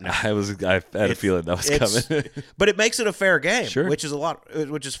tee up now. I had a feeling that was coming. But it makes it a fair game, sure. which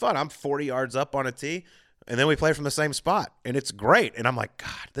is fun. I'm 40 yards up on a tee, and then we play from the same spot, and it's great. And I'm like,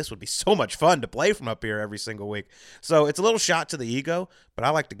 God, this would be so much fun to play from up here every single week. So it's a little shot to the ego, but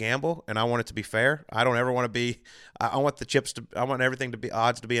I like to gamble, and I want it to be fair. I don't ever want to be – I want the chips to – I want everything to be –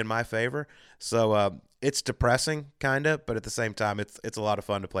 odds to be in my favor. So it's depressing, kind of, but at the same time, it's a lot of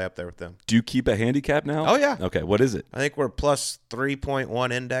fun to play up there with them. Do you keep a handicap now? Oh, yeah. Okay, what is it? I think we're plus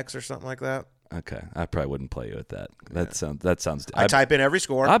 3.1 index or something like that. Okay, I probably wouldn't play you at that. That sounds. I type in every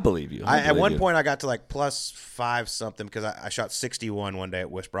score. I believe you. At one point, I got to like plus 5 something because I shot 61 one day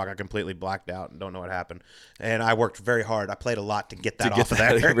at Wishbrook. I completely blacked out and don't know what happened. And I worked very hard. I played a lot to get that off of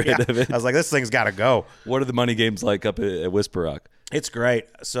there. Of it. I was like, this thing's got to go. What are the money games like up at Wishbrook? It's great.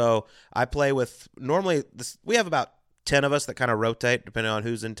 So I play with we have about 10 of us that kind of rotate depending on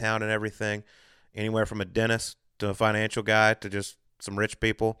who's in town and everything. Anywhere from a dentist to a financial guy to just some rich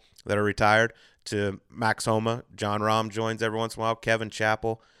people that are retired to Max Homa. John Rahm joins every once in a while. Kevin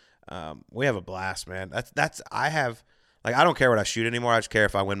Chappell. We have a blast, man. I don't care what I shoot anymore. I just care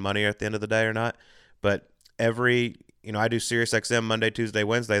if I win money at the end of the day or not. But I do Sirius XM Monday, Tuesday,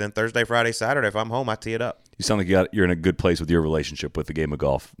 Wednesday, then Thursday, Friday, Saturday. If I'm home, I tee it up. You sound like you're in a good place with your relationship with the game of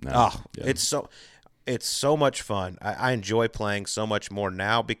golf now. Oh, yeah. It's so much fun. I enjoy playing so much more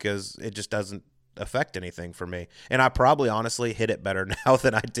now because it just doesn't affect anything for me. And I probably honestly hit it better now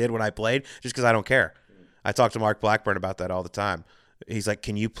than I did when I played just because I don't care. I talk to Mark Blackburn about that all the time. He's like,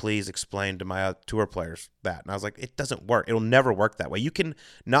 can you please explain to my tour players that? And I was like, it doesn't work. It'll never work that way. You can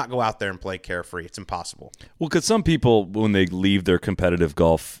not go out there and play carefree. It's impossible. Well, because some people, when they leave their competitive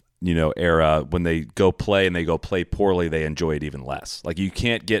golf, era, when they go play and they go play poorly, they enjoy it even less. Like you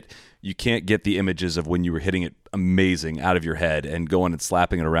can't get the images of when you were hitting it amazing out of your head, and going and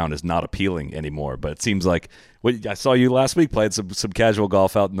slapping it around is not appealing anymore. But it seems like I saw you last week playing some casual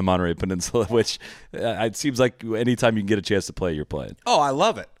golf out in the Monterey Peninsula, which it seems like anytime you can get a chance to play, you're playing. Oh, I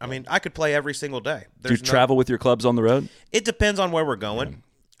love it. I mean, I could play every single day. Do you travel with your clubs on the road? It depends on where we're going. Yeah.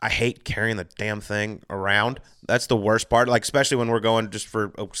 I hate carrying the damn thing around. That's the worst part. Like, especially when we're going just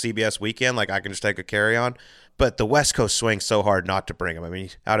for a CBS weekend, like I can just take a carry-on. But the West Coast swings so hard not to bring them. I mean,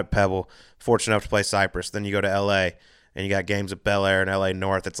 out at Pebble, fortunate enough to play Cypress. Then you go to L.A., and you got games at Bel Air and L.A.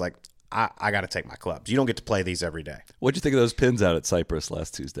 North. It's like, I got to take my clubs. You don't get to play these every day. What'd you think of those pins out at Cypress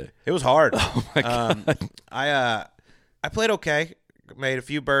last Tuesday? It was hard. Oh, my God. I played okay. Made a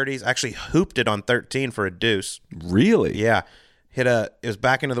few birdies. Actually hooped it on 13 for a deuce. Really? Yeah. It was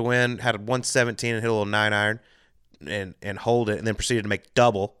back into the wind, had a 117 and hit a little 9-iron and hold it, and then proceeded to make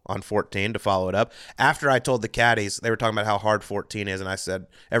double on 14 to follow it up. After I told the caddies, they were talking about how hard 14 is, and I said,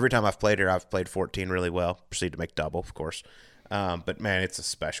 every time I've played here, I've played 14 really well. Proceeded to make double, of course. But, man, it's a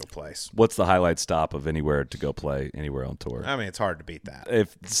special place. What's the highlight stop of anywhere to go play anywhere on tour? I mean, it's hard to beat that.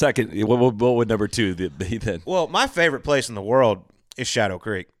 If second, what would number 2 be then? Well, my favorite place in the world is Shadow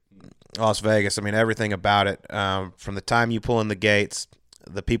Creek. Las Vegas. I mean, everything about it, from the time you pull in the gates,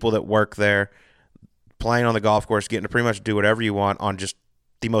 the people that work there, playing on the golf course, getting to pretty much do whatever you want on just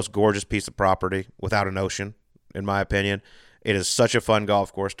the most gorgeous piece of property without an ocean, in my opinion. It is such a fun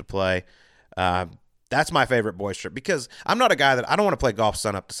golf course to play. That's my favorite boys trip, because I'm not a guy that I don't want to play golf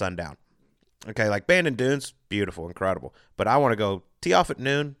sun up to sundown. Okay, like Bandon Dunes, beautiful, incredible. But I want to go tee off at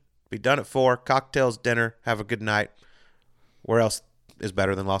noon, be done at 4, cocktails, dinner, have a good night. Where else is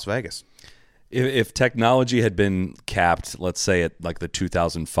better than Las Vegas? If technology had been capped, let's say at like the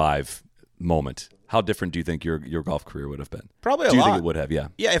 2005 moment, how different do you think your golf career would have been? Probably a lot. Do you think it would have? Yeah.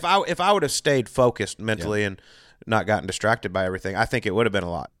 Yeah, if I would have stayed focused mentally and not gotten distracted by everything, I think it would have been a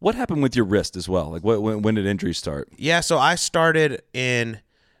lot. What happened with your wrist as well? Like when did injuries start? Yeah, so I started in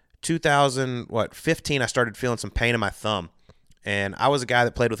 2015. I started feeling some pain in my thumb, and I was a guy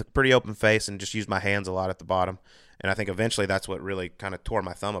that played with a pretty open face and just used my hands a lot at the bottom. And I think eventually that's what really kind of tore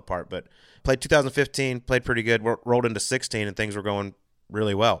my thumb apart. But played 2015, played pretty good, rolled into 16, and things were going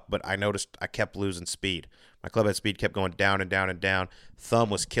really well. But I noticed I kept losing speed. My club head speed kept going down and down and down.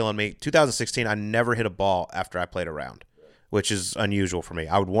 Thumb was killing me. 2016, I never hit a ball after I played a round, which is unusual for me.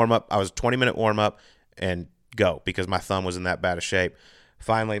 I would warm up. I was a 20-minute warm-up and go, because my thumb was in that bad of shape.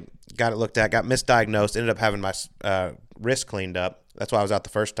 Finally got it looked at, got misdiagnosed, ended up having my wrist cleaned up. That's why I was out the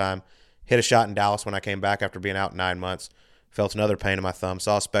first time. Hit a shot in Dallas when I came back after being out 9 months. Felt another pain in my thumb.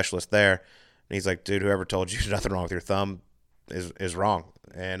 Saw a specialist there. And he's like, dude, whoever told you there's nothing wrong with your thumb is wrong.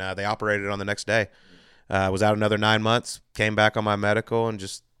 And they operated on the next day. Was out another 9 months. Came back on my medical and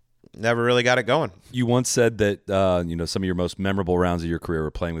just never really got it going. You once said that some of your most memorable rounds of your career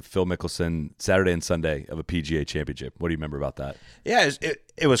were playing with Phil Mickelson Saturday and Sunday of a PGA championship. What do you remember about that? Yeah,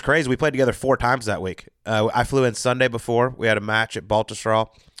 it was crazy. We played together 4 times that week. I flew in Sunday before. We had a match at Baltusrol.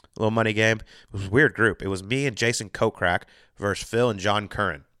 A little money game. It was a weird group. It was me and Jason Kokrak versus Phil and John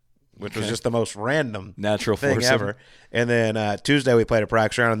Curran, which was just the most random natural thing foursome ever. And then Tuesday we played a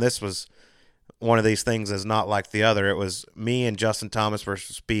practice round, and this was one of these things is not like the other. It was me and Justin Thomas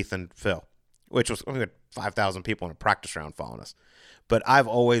versus Spieth and Phil, which was, we had 5,000 people in a practice round following us. But I've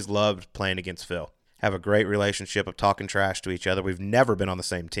always loved playing against Phil. Have a great relationship of talking trash to each other. We've never been on the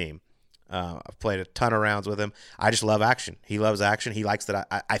same team. I've played a ton of rounds with him. I just love action. He loves action. He likes that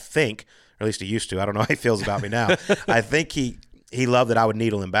I think, or at least he used to. I don't know how he feels about me now. I think he loved that I would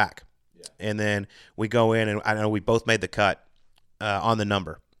needle him back. Yeah. And then we go in, and I know we both made the cut on the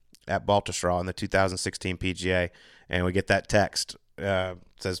number at Baltusrol in the 2016 PGA, and we get that text.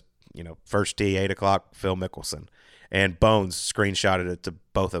 Says, first tee, 8 o'clock, Phil Mickelson. And Bones screenshotted it to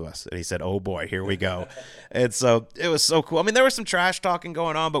both of us. And he said, oh, boy, here we go. And so it was so cool. I mean, there was some trash talking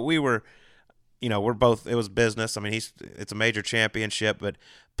going on, but we were – we're both – it was business. I mean, it's a major championship, but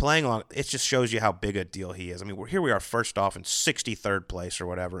playing on – it just shows you how big a deal he is. I mean, here we are first off in 63rd place or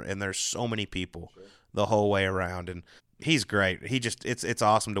whatever, and there's so many people the whole way around. And he's great. He just – it's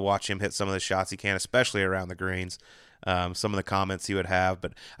awesome to watch him hit some of the shots he can, especially around the greens, some of the comments he would have.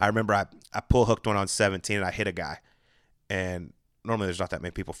 But I remember I pull hooked one on 17, and I hit a guy. And normally there's not that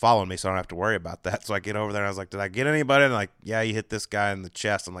many people following me, so I don't have to worry about that. So I get over there, and I was like, did I get anybody? And like, yeah, you hit this guy in the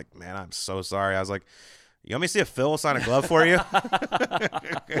chest. I'm like, man, I'm so sorry. I was like, you want me to see if Phil will sign a glove for you?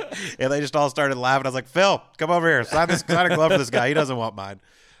 And they just all started laughing. I was like, Phil, come over here. Sign a glove for this guy. He doesn't want mine.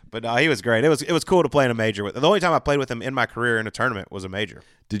 But he was great. It was cool to play in a major with. The only time I played with him in my career in a tournament was a major.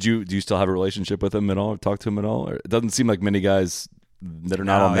 Do you still have a relationship with him at all? Or talk to him at all? Or it doesn't seem like many guys that are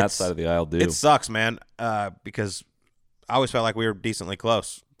not on that side of the aisle do. It sucks, man, because I always felt like we were decently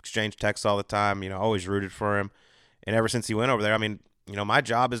close. Exchanged texts all the time. Always rooted for him. And ever since he went over there, I mean, my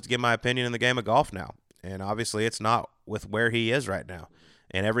job is to give my opinion in the game of golf now. And obviously it's not with where he is right now.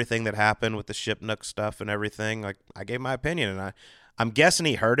 And everything that happened with the Shipnook stuff and everything, like I gave my opinion, and I'm guessing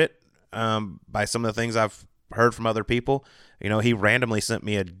he heard it by some of the things I've heard from other people. He randomly sent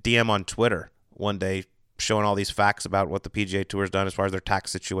me a DM on Twitter one day showing all these facts about what the PGA Tour has done as far as their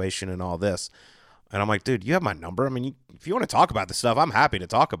tax situation and all this. And I'm like, dude, you have my number. I mean, if you want to talk about this stuff, I'm happy to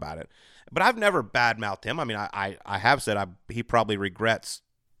talk about it. But I've never badmouthed him. I mean, I have said he probably regrets,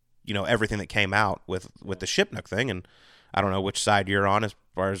 everything that came out with the Shipnook thing. And I don't know which side you're on as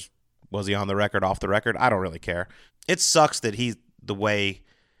far as was he on the record, off the record. I don't really care. It sucks that he's the way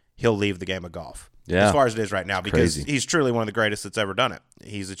he'll leave the game of golf as far as it is right now, because he's truly one of the greatest that's ever done it.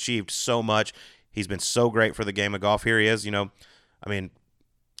 He's achieved so much. He's been so great for the game of golf. Here he is, I mean,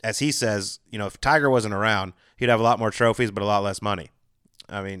 as he says, if Tiger wasn't around, he'd have a lot more trophies, but a lot less money.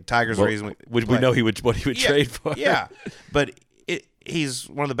 I mean, Tiger's the reason we know what he would trade for. Yeah, but he's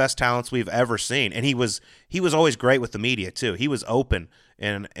one of the best talents we've ever seen, and he was always great with the media too. He was open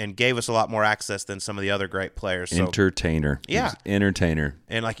and gave us a lot more access than some of the other great players. So, entertainer, entertainer,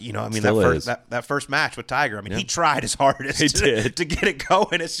 and I mean that first match with Tiger. I mean, he tried his hardest to get it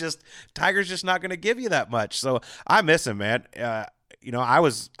going. It's just Tiger's just not going to give you that much. So I miss him, man. I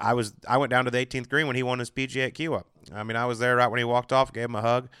went down to the 18th green when he won his PGA at Kiawah. I mean, I was there right when he walked off, gave him a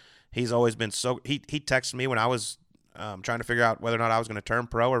hug. He's always been he texted me when I was trying to figure out whether or not I was going to turn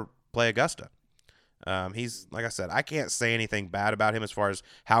pro or play Augusta. He's, like I said, I can't say anything bad about him as far as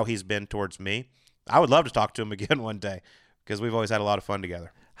how he's been towards me. I would love to talk to him again one day because we've always had a lot of fun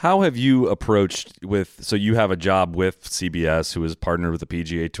together. How have you approached so you have a job with CBS, who is partnered with the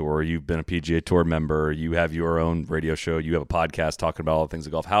PGA Tour. You've been a PGA Tour member. You have your own radio show. You have a podcast talking about all the things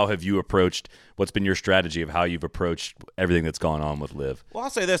of golf. How have you approached, what's been your strategy of how you've approached everything that's gone on with LIV? Well,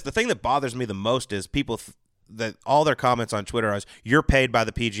 I'll say this. The thing that bothers me the most is people that all their comments on Twitter is, you're paid by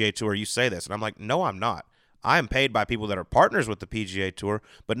the PGA Tour, you say this. And I'm like, no, I'm not. I am paid by people that are partners with the PGA Tour,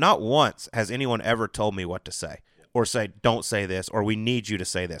 but not once has anyone ever told me what to say or say, don't say this, or we need you to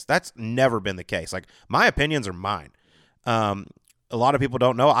say this. That's never been the case. Like, my opinions are mine. A lot of people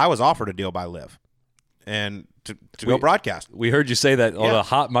don't know I was offered a deal by LIV and to go broadcast. We heard you say that on a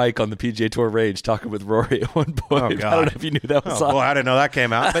hot mic on the PGA Tour Rage talking with Rory at one point. Oh, God. I don't know if you knew that was on. Well, I didn't know that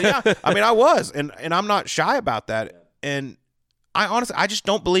came out. But yeah, I mean, I was, and I'm not shy about that. And I honestly, I just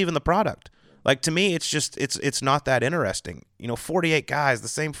don't believe in the product. Like, to me, it's just, it's not that interesting. 48 guys, the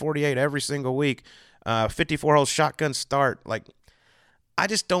same 48 every single week, 54-hole shotgun start. Like, I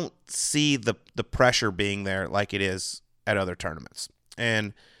just don't see the pressure being there like it is at other tournaments.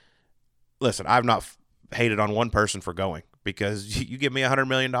 And listen, I've not hated on one person for going, because you give me $100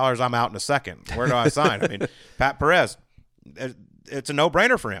 million, I'm out in a second. Where do I sign? I mean, Pat Perez, it's a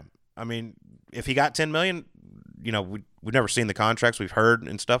no-brainer for him. I mean, if he got $10 million, we've never seen the contracts, we've heard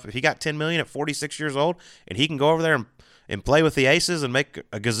and stuff. If he got $10 million at 46 years old and he can go over there and play with the aces and make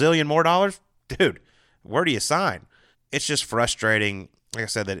a gazillion more dollars, dude, where do you sign? It's just frustrating. Like I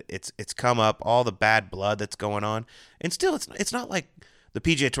said, that it's come up, all the bad blood that's going on, and still it's not like the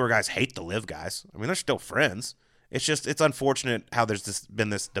PGA Tour guys hate the LIV guys. I mean, they're still friends. It's just, it's unfortunate how there's been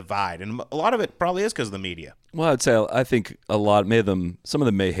this divide, and a lot of it probably is because of the media. Well, I think a lot, some of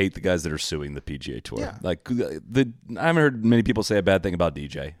them may hate the guys that are suing the PGA Tour. Yeah. Like, I haven't heard many people say a bad thing about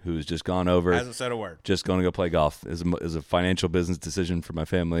DJ, who's just gone over, hasn't said a word, just going to go play golf. Is a financial business decision for my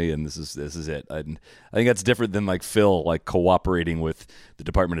family, and this is it. I think that's different than like Phil, like cooperating with the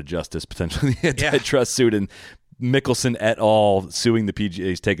Department of Justice, potentially the antitrust suit, and Mickelson et al. Suing the PGA.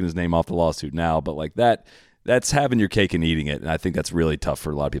 He's taking his name off the lawsuit now, but like that. That's having your cake and eating it, and I think that's really tough for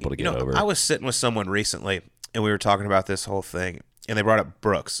a lot of people to get over. I was sitting with someone recently, and we were talking about this whole thing, and they brought up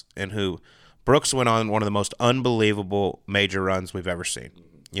Brooks, Brooks went on one of the most unbelievable major runs we've ever seen.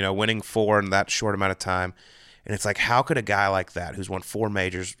 Winning 4 in that short amount of time, and it's like, how could a guy like that, who's won 4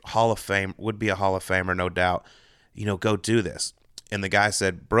 majors, Hall of Fame, would be a Hall of Famer, no doubt, go do this? And the guy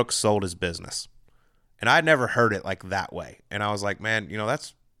said Brooks sold his business, and I'd never heard it like that way, and I was like, man,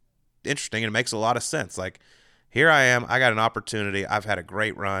 that's interesting, and it makes a lot of sense. Like, here I am, I got an opportunity, I've had a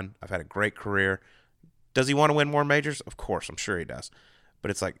great run, I've had a great career. Does he want to win more majors? Of course, I'm sure he does. But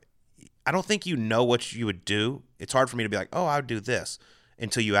it's like, I don't think what you would do. It's hard for me to be like, oh, I would do this,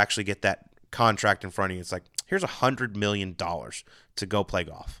 until you actually get that contract in front of you. It's like, here's $100 million to go play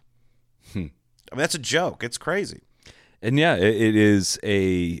golf. I mean, that's a joke. It's crazy. And yeah, it is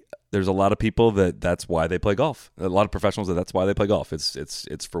there's a lot of people that's why they play golf. A lot of professionals that's why they play golf.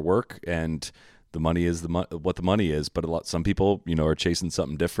 It's for work, and the money is what the money is. But some people, are chasing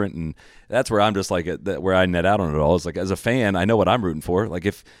something different, and that's where I'm just like where I net out on it all. Is like, as a fan, I know what I'm rooting for. Like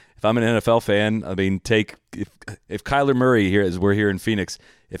if I'm an NFL fan, I mean, if Kyler Murray here, as we're here in Phoenix,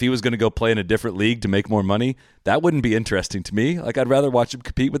 if he was going to go play in a different league to make more money, that wouldn't be interesting to me. Like, I'd rather watch him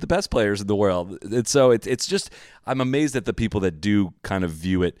compete with the best players in the world. And so it's just, I'm amazed at the people that do kind of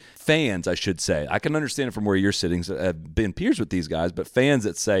view it. Fans, I should say. I can understand it from where you're sitting. So I've been peers with these guys, but fans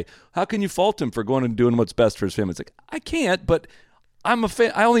that say, how can you fault him for going and doing what's best for his family? It's like, I can't, but I'm a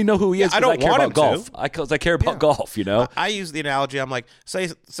fan. I only know who he is because I care about golf. Because I care about golf, I use the analogy. I'm like,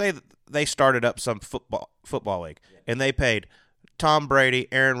 say they started up some football league, and they paid Tom Brady,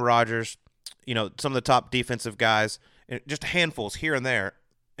 Aaron Rodgers, some of the top defensive guys, and just handfuls here and there,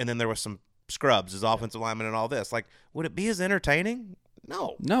 and then there was some scrubs as offensive linemen and all this. Like, would it be as entertaining?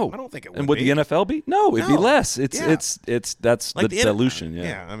 No, I don't think it would. And would the NFL be? No, it'd be less. It's that's like the dilution.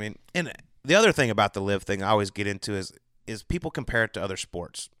 Yeah, I mean, and the other thing about the live thing I always get into is people compare it to other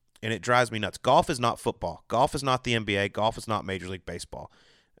sports, and it drives me nuts. Golf is not football. Golf is not the NBA. Golf is not Major League Baseball.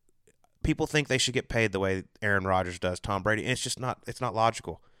 People think they should get paid the way Aaron Rodgers does, Tom Brady, and it's not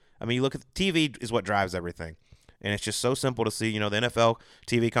logical. I mean, you look at TV is what drives everything, and it's just so simple to see. The NFL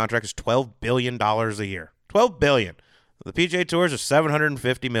TV contract is $12 billion a year. $12 billion. The PGA Tours is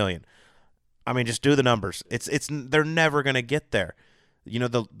 $750 million. I mean, just do the numbers. They're never going to get there.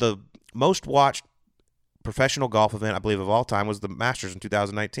 The most watched professional golf event, I believe, of all time was the Masters in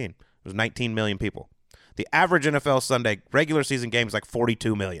 2019. It was 19 million people. The average NFL Sunday regular season game is like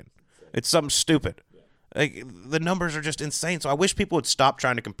 42 million. It's something stupid. Like, the numbers are just insane. So I wish people would stop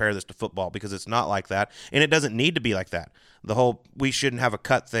trying to compare this to football, because it's not like that, and it doesn't need to be like that. The whole we shouldn't have a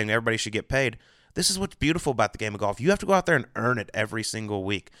cut thing, everybody should get paid. This is what's beautiful about the game of golf. You have to go out there and earn it every single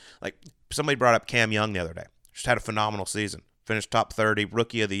week. Like, somebody brought up Cam Young the other day. Just had a phenomenal season. Finished top 30,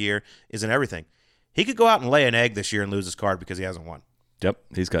 rookie of the year, is in everything. He could go out and lay an egg this year and lose his card because he hasn't won. Yep.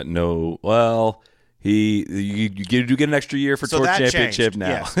 He's got you get an extra year for Tour Championship changed. now.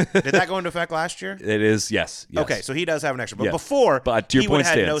 Yes. Did that go into effect last year? It is, yes. Okay, so he does have an extra. But before, he would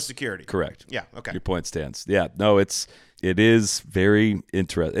have had no security. Correct. Yeah, okay. Your point stands. Yeah, no, it is very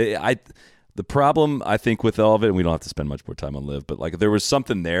interesting. The problem, I think, with all of it, and we don't have to spend much more time on Live, but like, there was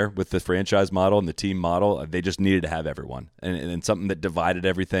something there with the franchise model and the team model. They just needed to have everyone. And something that divided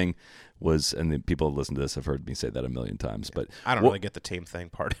everything was, and the people who listen to this have heard me say that a million times, but I don't really get the team thing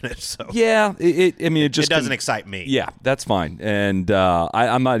part in it. So yeah, it doesn't excite me. Yeah, that's fine, and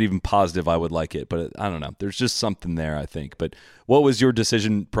I'm not even positive I would like it, but I don't know. There's just something there, I think. But what was your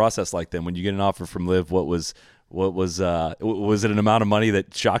decision process like then when you get an offer from Live? Was it an amount of money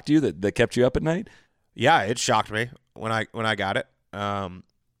that shocked you, that kept you up at night? Yeah, it shocked me when I got it.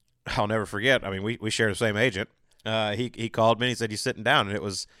 I'll never forget. I mean, we share the same agent. He called me and he said, "You sitting down?" And it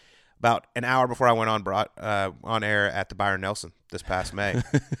was about an hour before I went on air at the Byron Nelson this past May.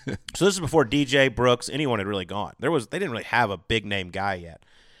 So this is before DJ, Brooks, anyone had really gone. They didn't really have a big name guy yet,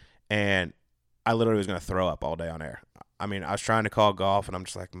 and I literally was going to throw up all day on air. I mean, I was trying to call golf, and I'm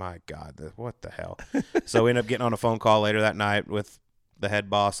just like, my God, what the hell? So we ended up getting on a phone call later that night with the head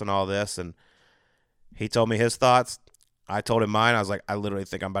boss and all this, and he told me his thoughts. I told him mine. I was like, I literally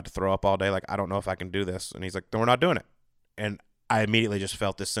think I'm about to throw up all day. Like, I don't know if I can do this. And he's like, then we're not doing it. And I immediately just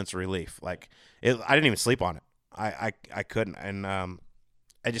felt this sense of relief. Like, I didn't even sleep on it. I couldn't, and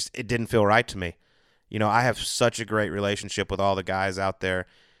it didn't feel right to me. I have such a great relationship with all the guys out there,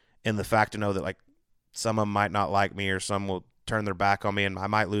 and the fact to know that, like, some of them might not like me, or some will turn their back on me, and I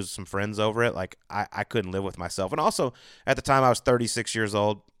might lose some friends over it. Like, I couldn't live with myself. And also, at the time, I was 36 years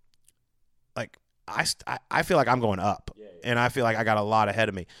old. Like, I feel like I'm going up, and I feel like I got a lot ahead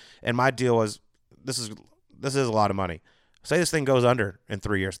of me. And my deal was, this is a lot of money. Say this thing goes under in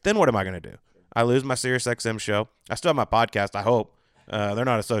 3 years, then what am I going to do? I lose my SiriusXM show. I still have my podcast, I hope. They're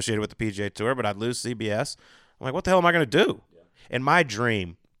not associated with the PGA Tour, but I'd lose CBS. I'm like, what the hell am I going to do? Yeah. And my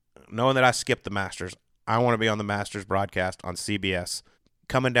dream, knowing that I skipped the Masters, I want to be on the Masters broadcast on CBS,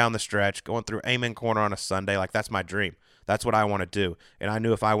 coming down the stretch, going through Amen Corner on a Sunday. Like, that's my dream. That's what I want to do. And I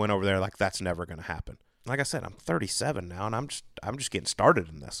knew if I went over there, like, that's never going to happen. Like I said, I'm 37 now, and I'm just getting started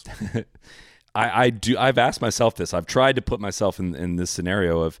in this. I've asked myself this. I've tried to put myself in this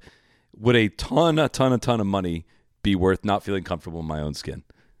scenario of, would a ton of money be worth not feeling comfortable in my own skin?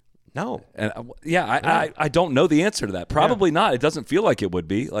 No. And I don't know the answer to that. Probably not. It doesn't feel like it would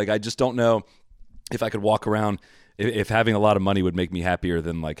be. Like, I just don't know if I could walk around if having a lot of money would make me happier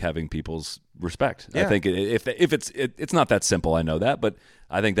than like having people's respect. Yeah. I think if it's not that simple, I know that, but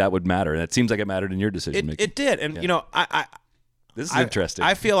I think that would matter, and it seems like it mattered in your decision making. It did, and This is interesting.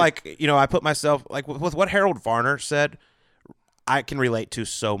 I feel like I put myself like with what Harold Varner said. I can relate to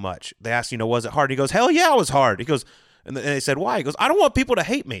so much. They asked, was it hard? He goes, hell yeah, it was hard. He goes, and they said, why? He goes, I don't want people to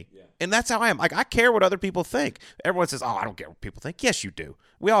hate me. Yeah. And that's how I am. Like, I care what other people think. Everyone says, oh, I don't care what people think. Yes, you do.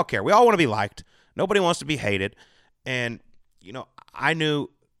 We all care. We all want to be liked. Nobody wants to be hated. And, I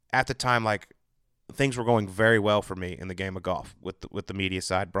knew at the time, like, things were going very well for me in the game of golf with the media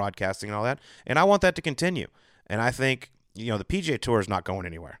side, broadcasting and all that. And I want that to continue. And I think, the PGA Tour is not going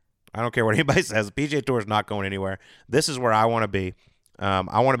anywhere. I don't care what anybody says. The PGA Tour is not going anywhere. This is where I want to be.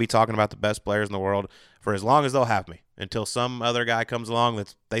 I want to be talking about the best players in the world for as long as they'll have me, until some other guy comes along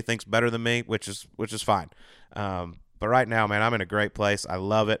that they think's better than me, which is fine. But right now, man, I'm in a great place. I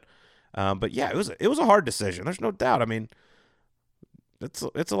love it. But yeah, it was a hard decision. There's no doubt. I mean,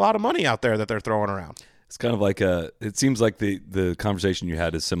 it's a lot of money out there that they're throwing around. It's kind of like it seems like the conversation you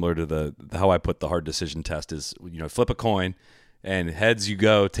had is similar to how I put the hard decision test is, flip a coin. And heads you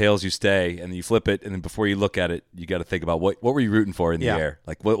go, tails you stay, and then you flip it, and then before you look at it, you got to think about what were you rooting for in the air?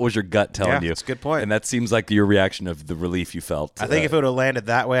 Like, what was your gut telling you? That's a good point. And that seems like your reaction of the relief you felt. I think if it would have landed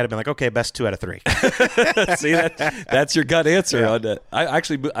that way, I'd have been like, okay, best 2 out of 3. See, that's your gut answer. Yeah. On that.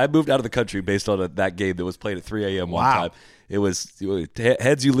 I moved out of the country based on that game that was played at 3 a.m. one time. It was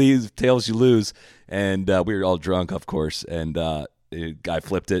heads you leave, tails you lose, and we were all drunk, of course, and guy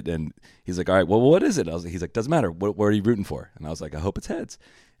flipped it, and he's like, all right, well, what is it? He's like, doesn't matter. What are you rooting for? And I was like, I hope it's heads.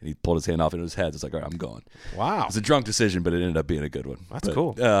 And he pulled his hand off, and it was heads. It's like, all right, I'm going. Wow. It's a drunk decision, but it ended up being a good one. That's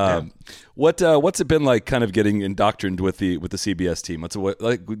cool. What's it been like kind of getting indoctrinated with the CBS team?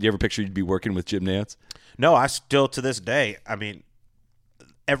 Do you ever picture you'd be working with Jim Nantz? No, I still, to this day, I mean,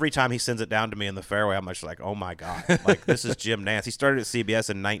 every time he sends it down to me in the fairway, I'm just like, oh, my God. Like, this is Jim Nantz. He started at CBS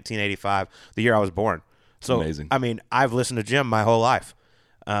in 1985, the year I was born. So, amazing. I mean, I've listened to Jim my whole life.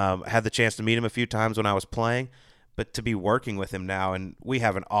 Had the chance to meet him a few times when I was playing, but to be working with him now, and we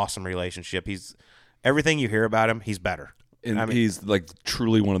have an awesome relationship. He's everything you hear about him, he's better. And he's like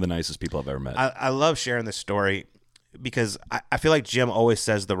truly one of the nicest people I've ever met. I love sharing this story because I feel like Jim always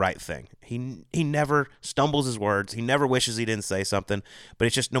says the right thing. He never stumbles his words. He never wishes he didn't say something, but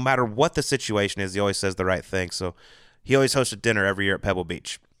it's just no matter what the situation is, he always says the right thing. So he always hosted dinner every year at Pebble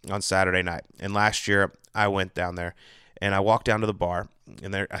Beach on Saturday night. And last year I went down there and I walked down to the bar,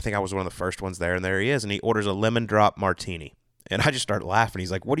 and I think I was one of the first ones there, and there he is, and he orders a lemon drop martini. And I just started laughing. He's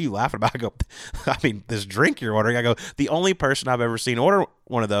like, what are you laughing about? I go, I mean, this drink you're ordering. I go, the only person I've ever seen order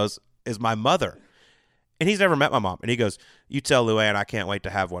one of those is my mother. And he's never met my mom. And he goes, you tell Luann I can't wait to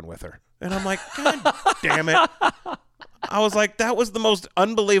have one with her. And I'm like, God damn it. I was like, that was the most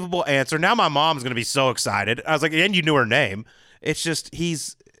unbelievable answer. Now my mom's going to be so excited. I was like, and you knew her name. It's just,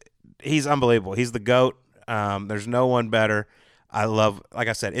 he's unbelievable. He's the GOAT. There's no one better. I love, like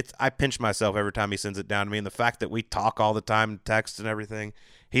I said, I pinch myself every time he sends it down to me. And the fact that we talk all the time, text and everything,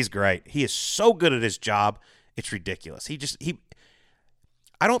 he's great. He is so good at his job. It's ridiculous.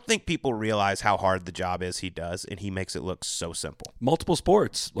 I don't think people realize how hard the job is he does, and he makes it look so simple. Multiple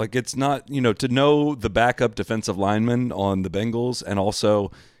sports. Like, it's not, to know the backup defensive lineman on the Bengals and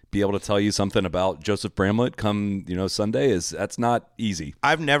also be able to tell you something about Joseph Bramlett come, Sunday that's not easy.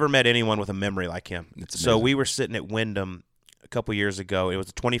 I've never met anyone with a memory like him. So we were sitting at Wyndham a couple years ago. It was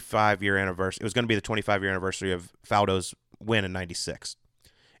the 25-year anniversary. It was going to be the 25-year anniversary of Faldo's win in 96.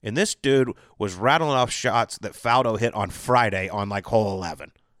 And this dude was rattling off shots that Faldo hit on Friday on like hole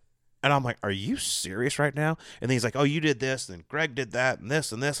 11. And I'm like, are you serious right now? And then he's like, oh, you did this, and Greg did that, and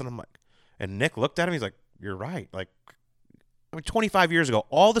this, and this. And I'm like, and Nick looked at him. He's like, you're right. Like, 25 years ago,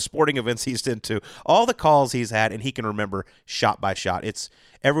 all the sporting events he's into, all the calls he's had, and he can remember shot by shot. It's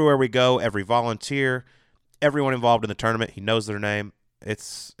everywhere we go, every volunteer, everyone involved in the tournament, he knows their name.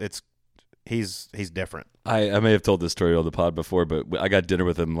 He's different. I may have told this story on the pod before, but I got dinner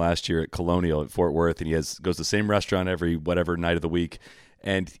with him last year at Colonial at Fort Worth, and he goes to the same restaurant every whatever night of the week.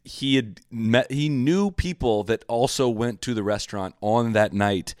 And he knew people that also went to the restaurant on that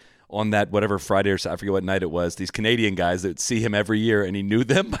night, on that whatever Friday or I forget what night it was, these Canadian guys that would see him every year, and he knew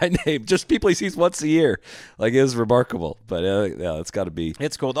them by name, just people he sees once a year. Like, it was remarkable. But yeah, it's got to be.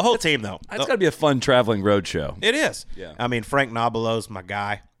 It's cool. The whole team, though. It's got to be a fun traveling road show. It is. Yeah. I mean, Frank Nobelo's my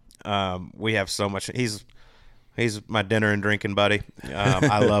guy. We have so much. He's my dinner and drinking buddy.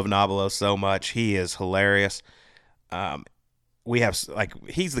 I love Nobelo so much. He is hilarious. We have,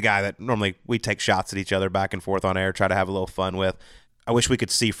 he's the guy that normally we take shots at each other back and forth on air, try to have a little fun with. I wish we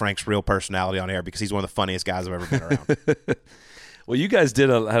could see Frank's real personality on air because he's one of the funniest guys I've ever been around. Well, you guys had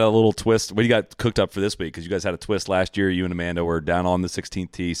a little twist. What you got cooked up for this week? Because you guys had a twist last year. You and Amanda were down on the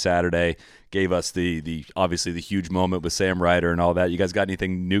 16th tee Saturday. Gave us the obviously the huge moment with Sam Ryder and all that. You guys got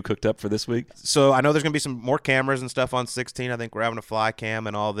anything new cooked up for this week? So I know there's going to be some more cameras and stuff on 16. I think we're having a fly cam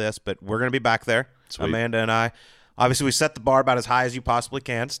and all this, but we're going to be back there. Sweet. Amanda and I. Obviously, we set the bar about as high as you possibly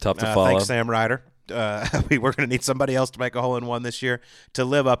can. It's tough to follow. Thanks, Sam Ryder. We're going to need somebody else to make a hole-in-one this year to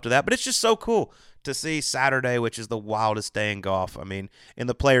live up to that. But it's just so cool to see Saturday, which is the wildest day in golf. I mean, and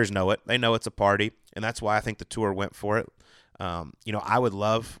the players know it. They know it's a party, and that's why I think the tour went for it. I would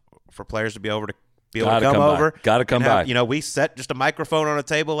love for players to be able to come over. Got to come by. We set just a microphone on a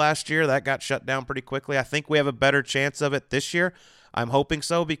table last year. That got shut down pretty quickly. I think we have a better chance of it this year. I'm hoping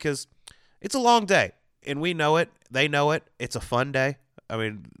so because it's a long day, and we know it. They know it. It's a fun day. I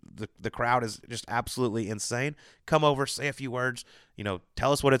mean, the crowd is just absolutely insane. Come over, say a few words,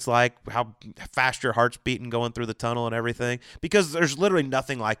 tell us what it's like, how fast your heart's beating going through the tunnel and everything, because there's literally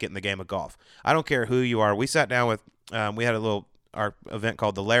nothing like it in the game of golf. I don't care who you are. We sat down with we had our event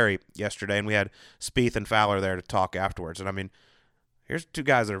called the Larry yesterday, and we had Spieth and Fowler there to talk afterwards. And I mean, here's two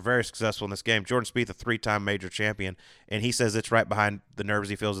guys that are very successful in this game. Jordan Spieth, a 3-time major champion, and he says it's right behind the nerves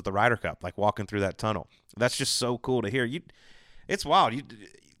he feels at the Ryder Cup, like walking through that tunnel. That's just so cool to hear. It's wild.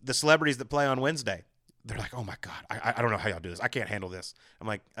 The celebrities that play on Wednesday, they're like, oh, my God, I don't know how y'all do this. I can't handle this. I'm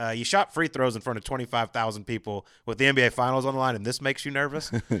like, you shot free throws in front of 25,000 people with the NBA Finals on the line, and this makes you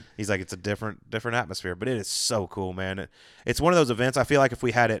nervous? He's like, it's a different atmosphere. But it is so cool, man. It's one of those events. I feel like if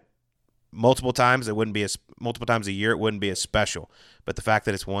we had it multiple times a year, it wouldn't be as special. But the fact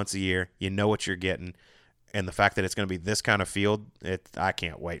that it's once a year, you know what you're getting, and the fact that it's going to be this kind of field, I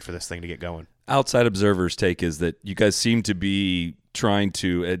can't wait for this thing to get going. Outside observers' take is that you guys seem to be trying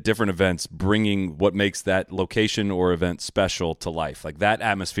to, at different events, bringing what makes that location or event special to life. Like that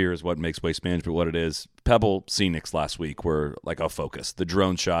atmosphere is what makes Waste Management what it is. Pebble Scenics last week were like a focus. The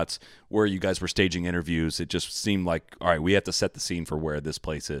drone shots where you guys were staging interviews, it just seemed like, all right, we have to set the scene for where this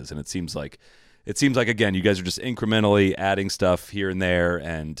place is. And it seems like again, you guys are just incrementally adding stuff here and there,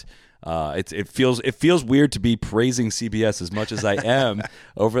 and it feels weird to be praising CBS as much as I am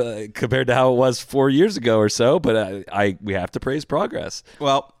compared to how it was 4 years ago or so. But we have to praise progress.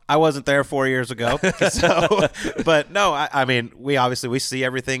 Well, I wasn't there 4 years ago, but no, I mean, we see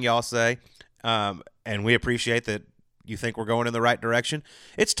everything y'all say, and we appreciate that you think we're going in the right direction.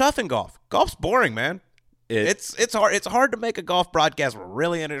 It's tough in golf. Golf's boring, man. It's hard. It's hard to make a golf broadcast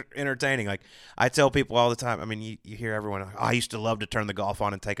really entertaining. Like I tell people all the time. I mean, you hear everyone. Oh, I used to love to turn the golf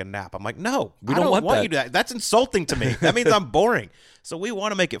on and take a nap. I'm like, no, I don't want you to do that. That's insulting to me. That means I'm boring. So we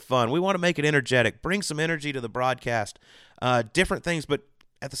want to make it fun. We want to make it energetic. Bring some energy to the broadcast. Different things, but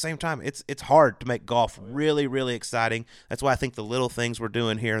at the same time, it's hard to make golf really, really exciting. That's why I think the little things we're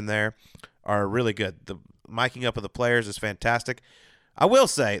doing here and there are really good. The miking up of the players is fantastic. I will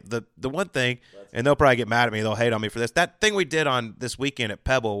say the one thing, and they'll probably get mad at me, they'll hate on me for this, that thing we did on this weekend at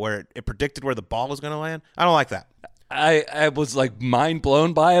Pebble where it predicted where the ball was going to land, I don't like that. I was like mind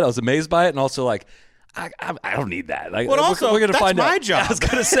blown by it. I was amazed by it, and also like, I don't need that. Like, well, also, we're gonna that's find my out. job. I was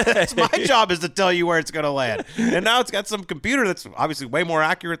going to say. That's my job is to tell you where it's going to land. And now it's got some computer that's obviously way more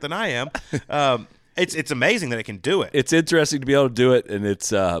accurate than I am. It's amazing that it can do it. It's interesting to be able to do it, and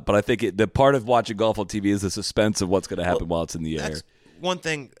but I think the part of watching golf on TV is the suspense of what's going to happen while it's in the air. One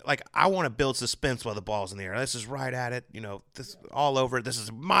thing, like I want to build suspense while the ball's in the air. This is right at it, this all over it. This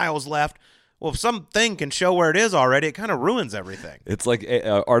is miles left. Well, if something can show where it is already, it kind of ruins everything. It's like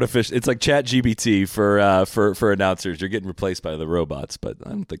artificial. It's like ChatGPT for announcers. You're getting replaced by the robots, but I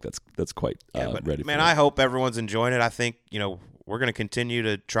don't think that's quite ready. Man, for I hope everyone's enjoying it. I think we're going to continue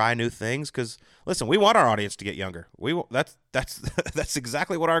to try new things because listen, we want our audience to get younger. That's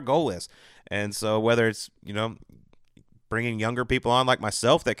exactly what our goal is. And so whether it's bringing younger people on like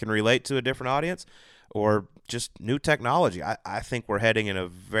myself that can relate to a different audience, or just new technology, I think we're heading in a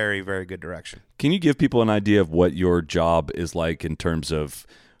very, very good direction. Can you give people an idea of what your job is like in terms of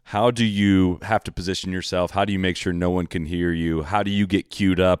how do you have to position yourself? How do you make sure no one can hear you? How do you get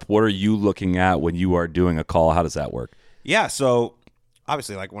queued up? What are you looking at when you are doing a call? How does that work? Yeah, so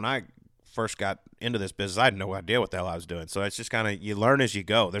obviously, like when I first got into this business, I had no idea what the hell I was doing. So it's just kind of you learn as you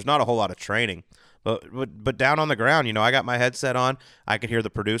go. There's not a whole lot of training. But down on the ground, I got my headset on. I can hear the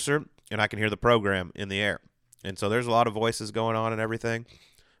producer, and I can hear the program in the air. And so there's a lot of voices going on and everything.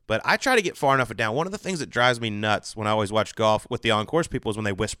 But I try to get far enough down. One of the things that drives me nuts when I always watch golf with the on-course people is when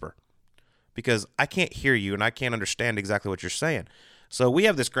they whisper. Because I can't hear you, and I can't understand exactly what you're saying. So we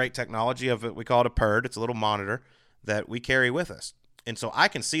have this great technology of it. We call it a PERD. It's a little monitor that we carry with us. And so I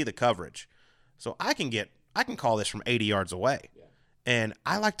can see the coverage. So I can call this from 80 yards away. And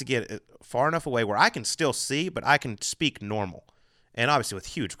I like to get it far enough away where I can still see, but I can speak normal. And obviously with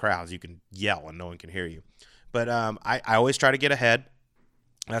huge crowds, you can yell and no one can hear you. But I always try to get ahead.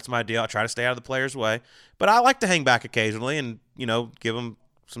 That's my deal. I try to stay out of the players' way. But I like to hang back occasionally and, give them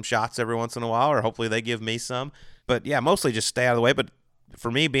some shots every once in a while, or hopefully they give me some. But, yeah, mostly just stay out of the way. But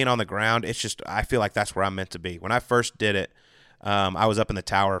for me, being on the ground, it's just I feel like that's where I'm meant to be. When I first did it, I was up in the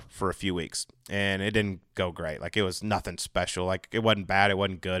tower for a few weeks, and it didn't go great. Like, it was nothing special. Like, it wasn't bad. It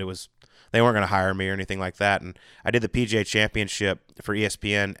wasn't good. They weren't going to hire me or anything like that. And I did the PGA Championship for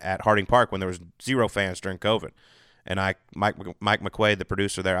ESPN at Harding Park when there was 0 fans during COVID. And Mike McQuaid, the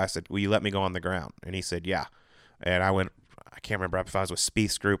producer there, I said, will you let me go on the ground? And he said, yeah. And I went, I can't remember if I was with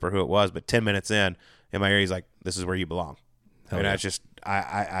Spieth's group or who it was, but 10 minutes in my ear, he's like, this is where you belong. Hell and yeah. I just,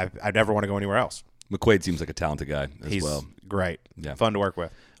 I never want to go anywhere else. McQuaid seems like a talented guy as well. He's great. Yeah. Fun to work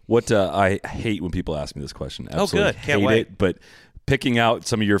with. What I hate when people ask me this question. Absolutely good. Can't hate wait. it, but picking out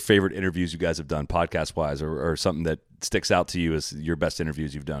some of your favorite interviews you guys have done podcast-wise or something that sticks out to you as your best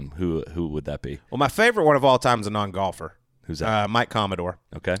interviews you've done, who would that be? Well, my favorite one of all time is a non-golfer. Who's that? Mike Commodore.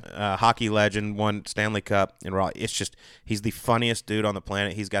 Okay. Hockey legend, won Stanley Cup in Raw. It's just, he's the funniest dude on the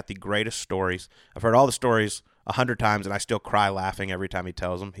planet. He's got the greatest stories. I've heard all the stories 100 times, and I still cry laughing every time he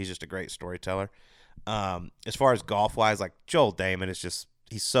tells them. He's just a great storyteller. As far as golf-wise, like Joel Damon is just,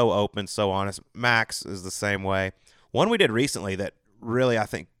 he's so open, so honest. Max is the same way. One we did recently that really, I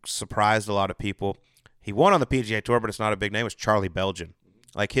think, surprised a lot of people. He won on the PGA Tour, but it's not a big name. It's Charlie Belgian.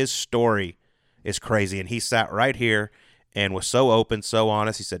 Like, his story is crazy, and he sat right here and was so open, so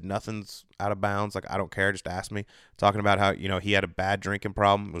honest. He said, nothing's out of bounds. Like, I don't care. Just ask me. Talking about how, he had a bad drinking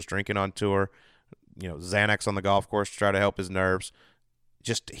problem, was drinking on tour, Xanax on the golf course to try to help his nerves.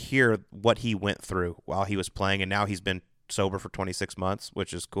 Just to hear what he went through while he was playing, and now he's been sober for 26 months,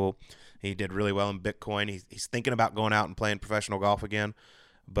 which is cool. He did really well in Bitcoin. He's thinking about going out and playing professional golf again,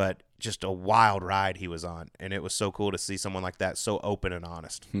 but just a wild ride he was on, and it was so cool to see someone like that so open and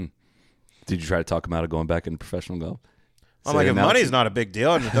honest. Did you try to talk him out of going back into professional golf? I'm like, if money's not a big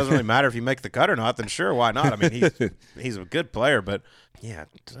deal and it doesn't really matter if you make the cut or not, then sure, why not? I mean, he's a good player, but yeah,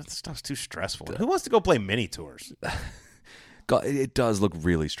 that stuff's too stressful. Who wants to go play mini tours? God, it does look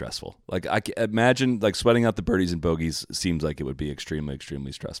really stressful. Like, I can imagine, like, sweating out the birdies and bogeys seems like it would be extremely,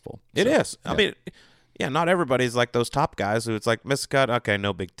 extremely stressful. It is. I mean, yeah, not everybody's like those top guys who it's like, miss a cut, okay,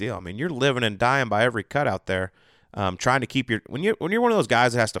 no big deal. I mean, you're living and dying by every cut out there, trying to keep when you're one of those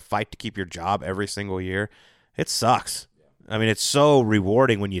guys that has to fight to keep your job every single year. It sucks. I mean, it's so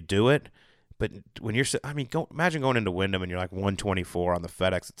rewarding when you do it, but when you're, imagine going into Wyndham and you're like 124 on the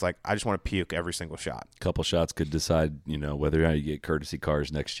FedEx. It's like, I just want to puke every single shot. A couple shots could decide, whether or not you get courtesy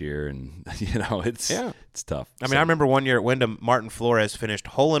cars next year, and it's tough. I mean, I remember one year at Wyndham, Martin Flores finished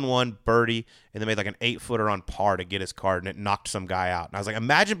hole-in-one birdie and then made like an 8-footer on par to get his card, and it knocked some guy out. And I was like,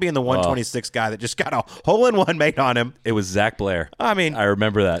 imagine being the 126 guy that just got a hole-in-one made on him. It was Zach Blair. I mean, I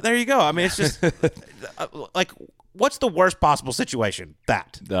remember that. There you go. I mean, it's just like, what's the worst possible situation?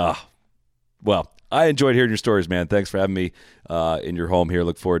 That. Well, I enjoyed hearing your stories, man. Thanks for having me in your home here.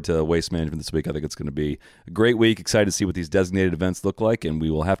 Look forward to Waste Management this week. I think it's going to be a great week. Excited to see what these designated events look like, and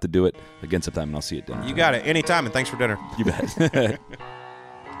we will have to do it again sometime, and I'll see you at dinner. You got it. Anytime, and thanks for dinner. You bet.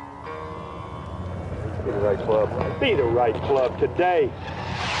 Be the right club. Be the right club today.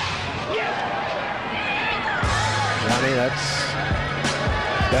 Johnny, that's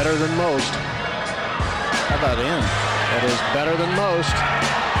better than most. How about in? That is better than most.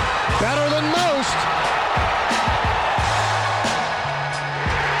 Better than most.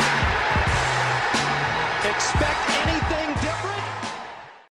 Expect anything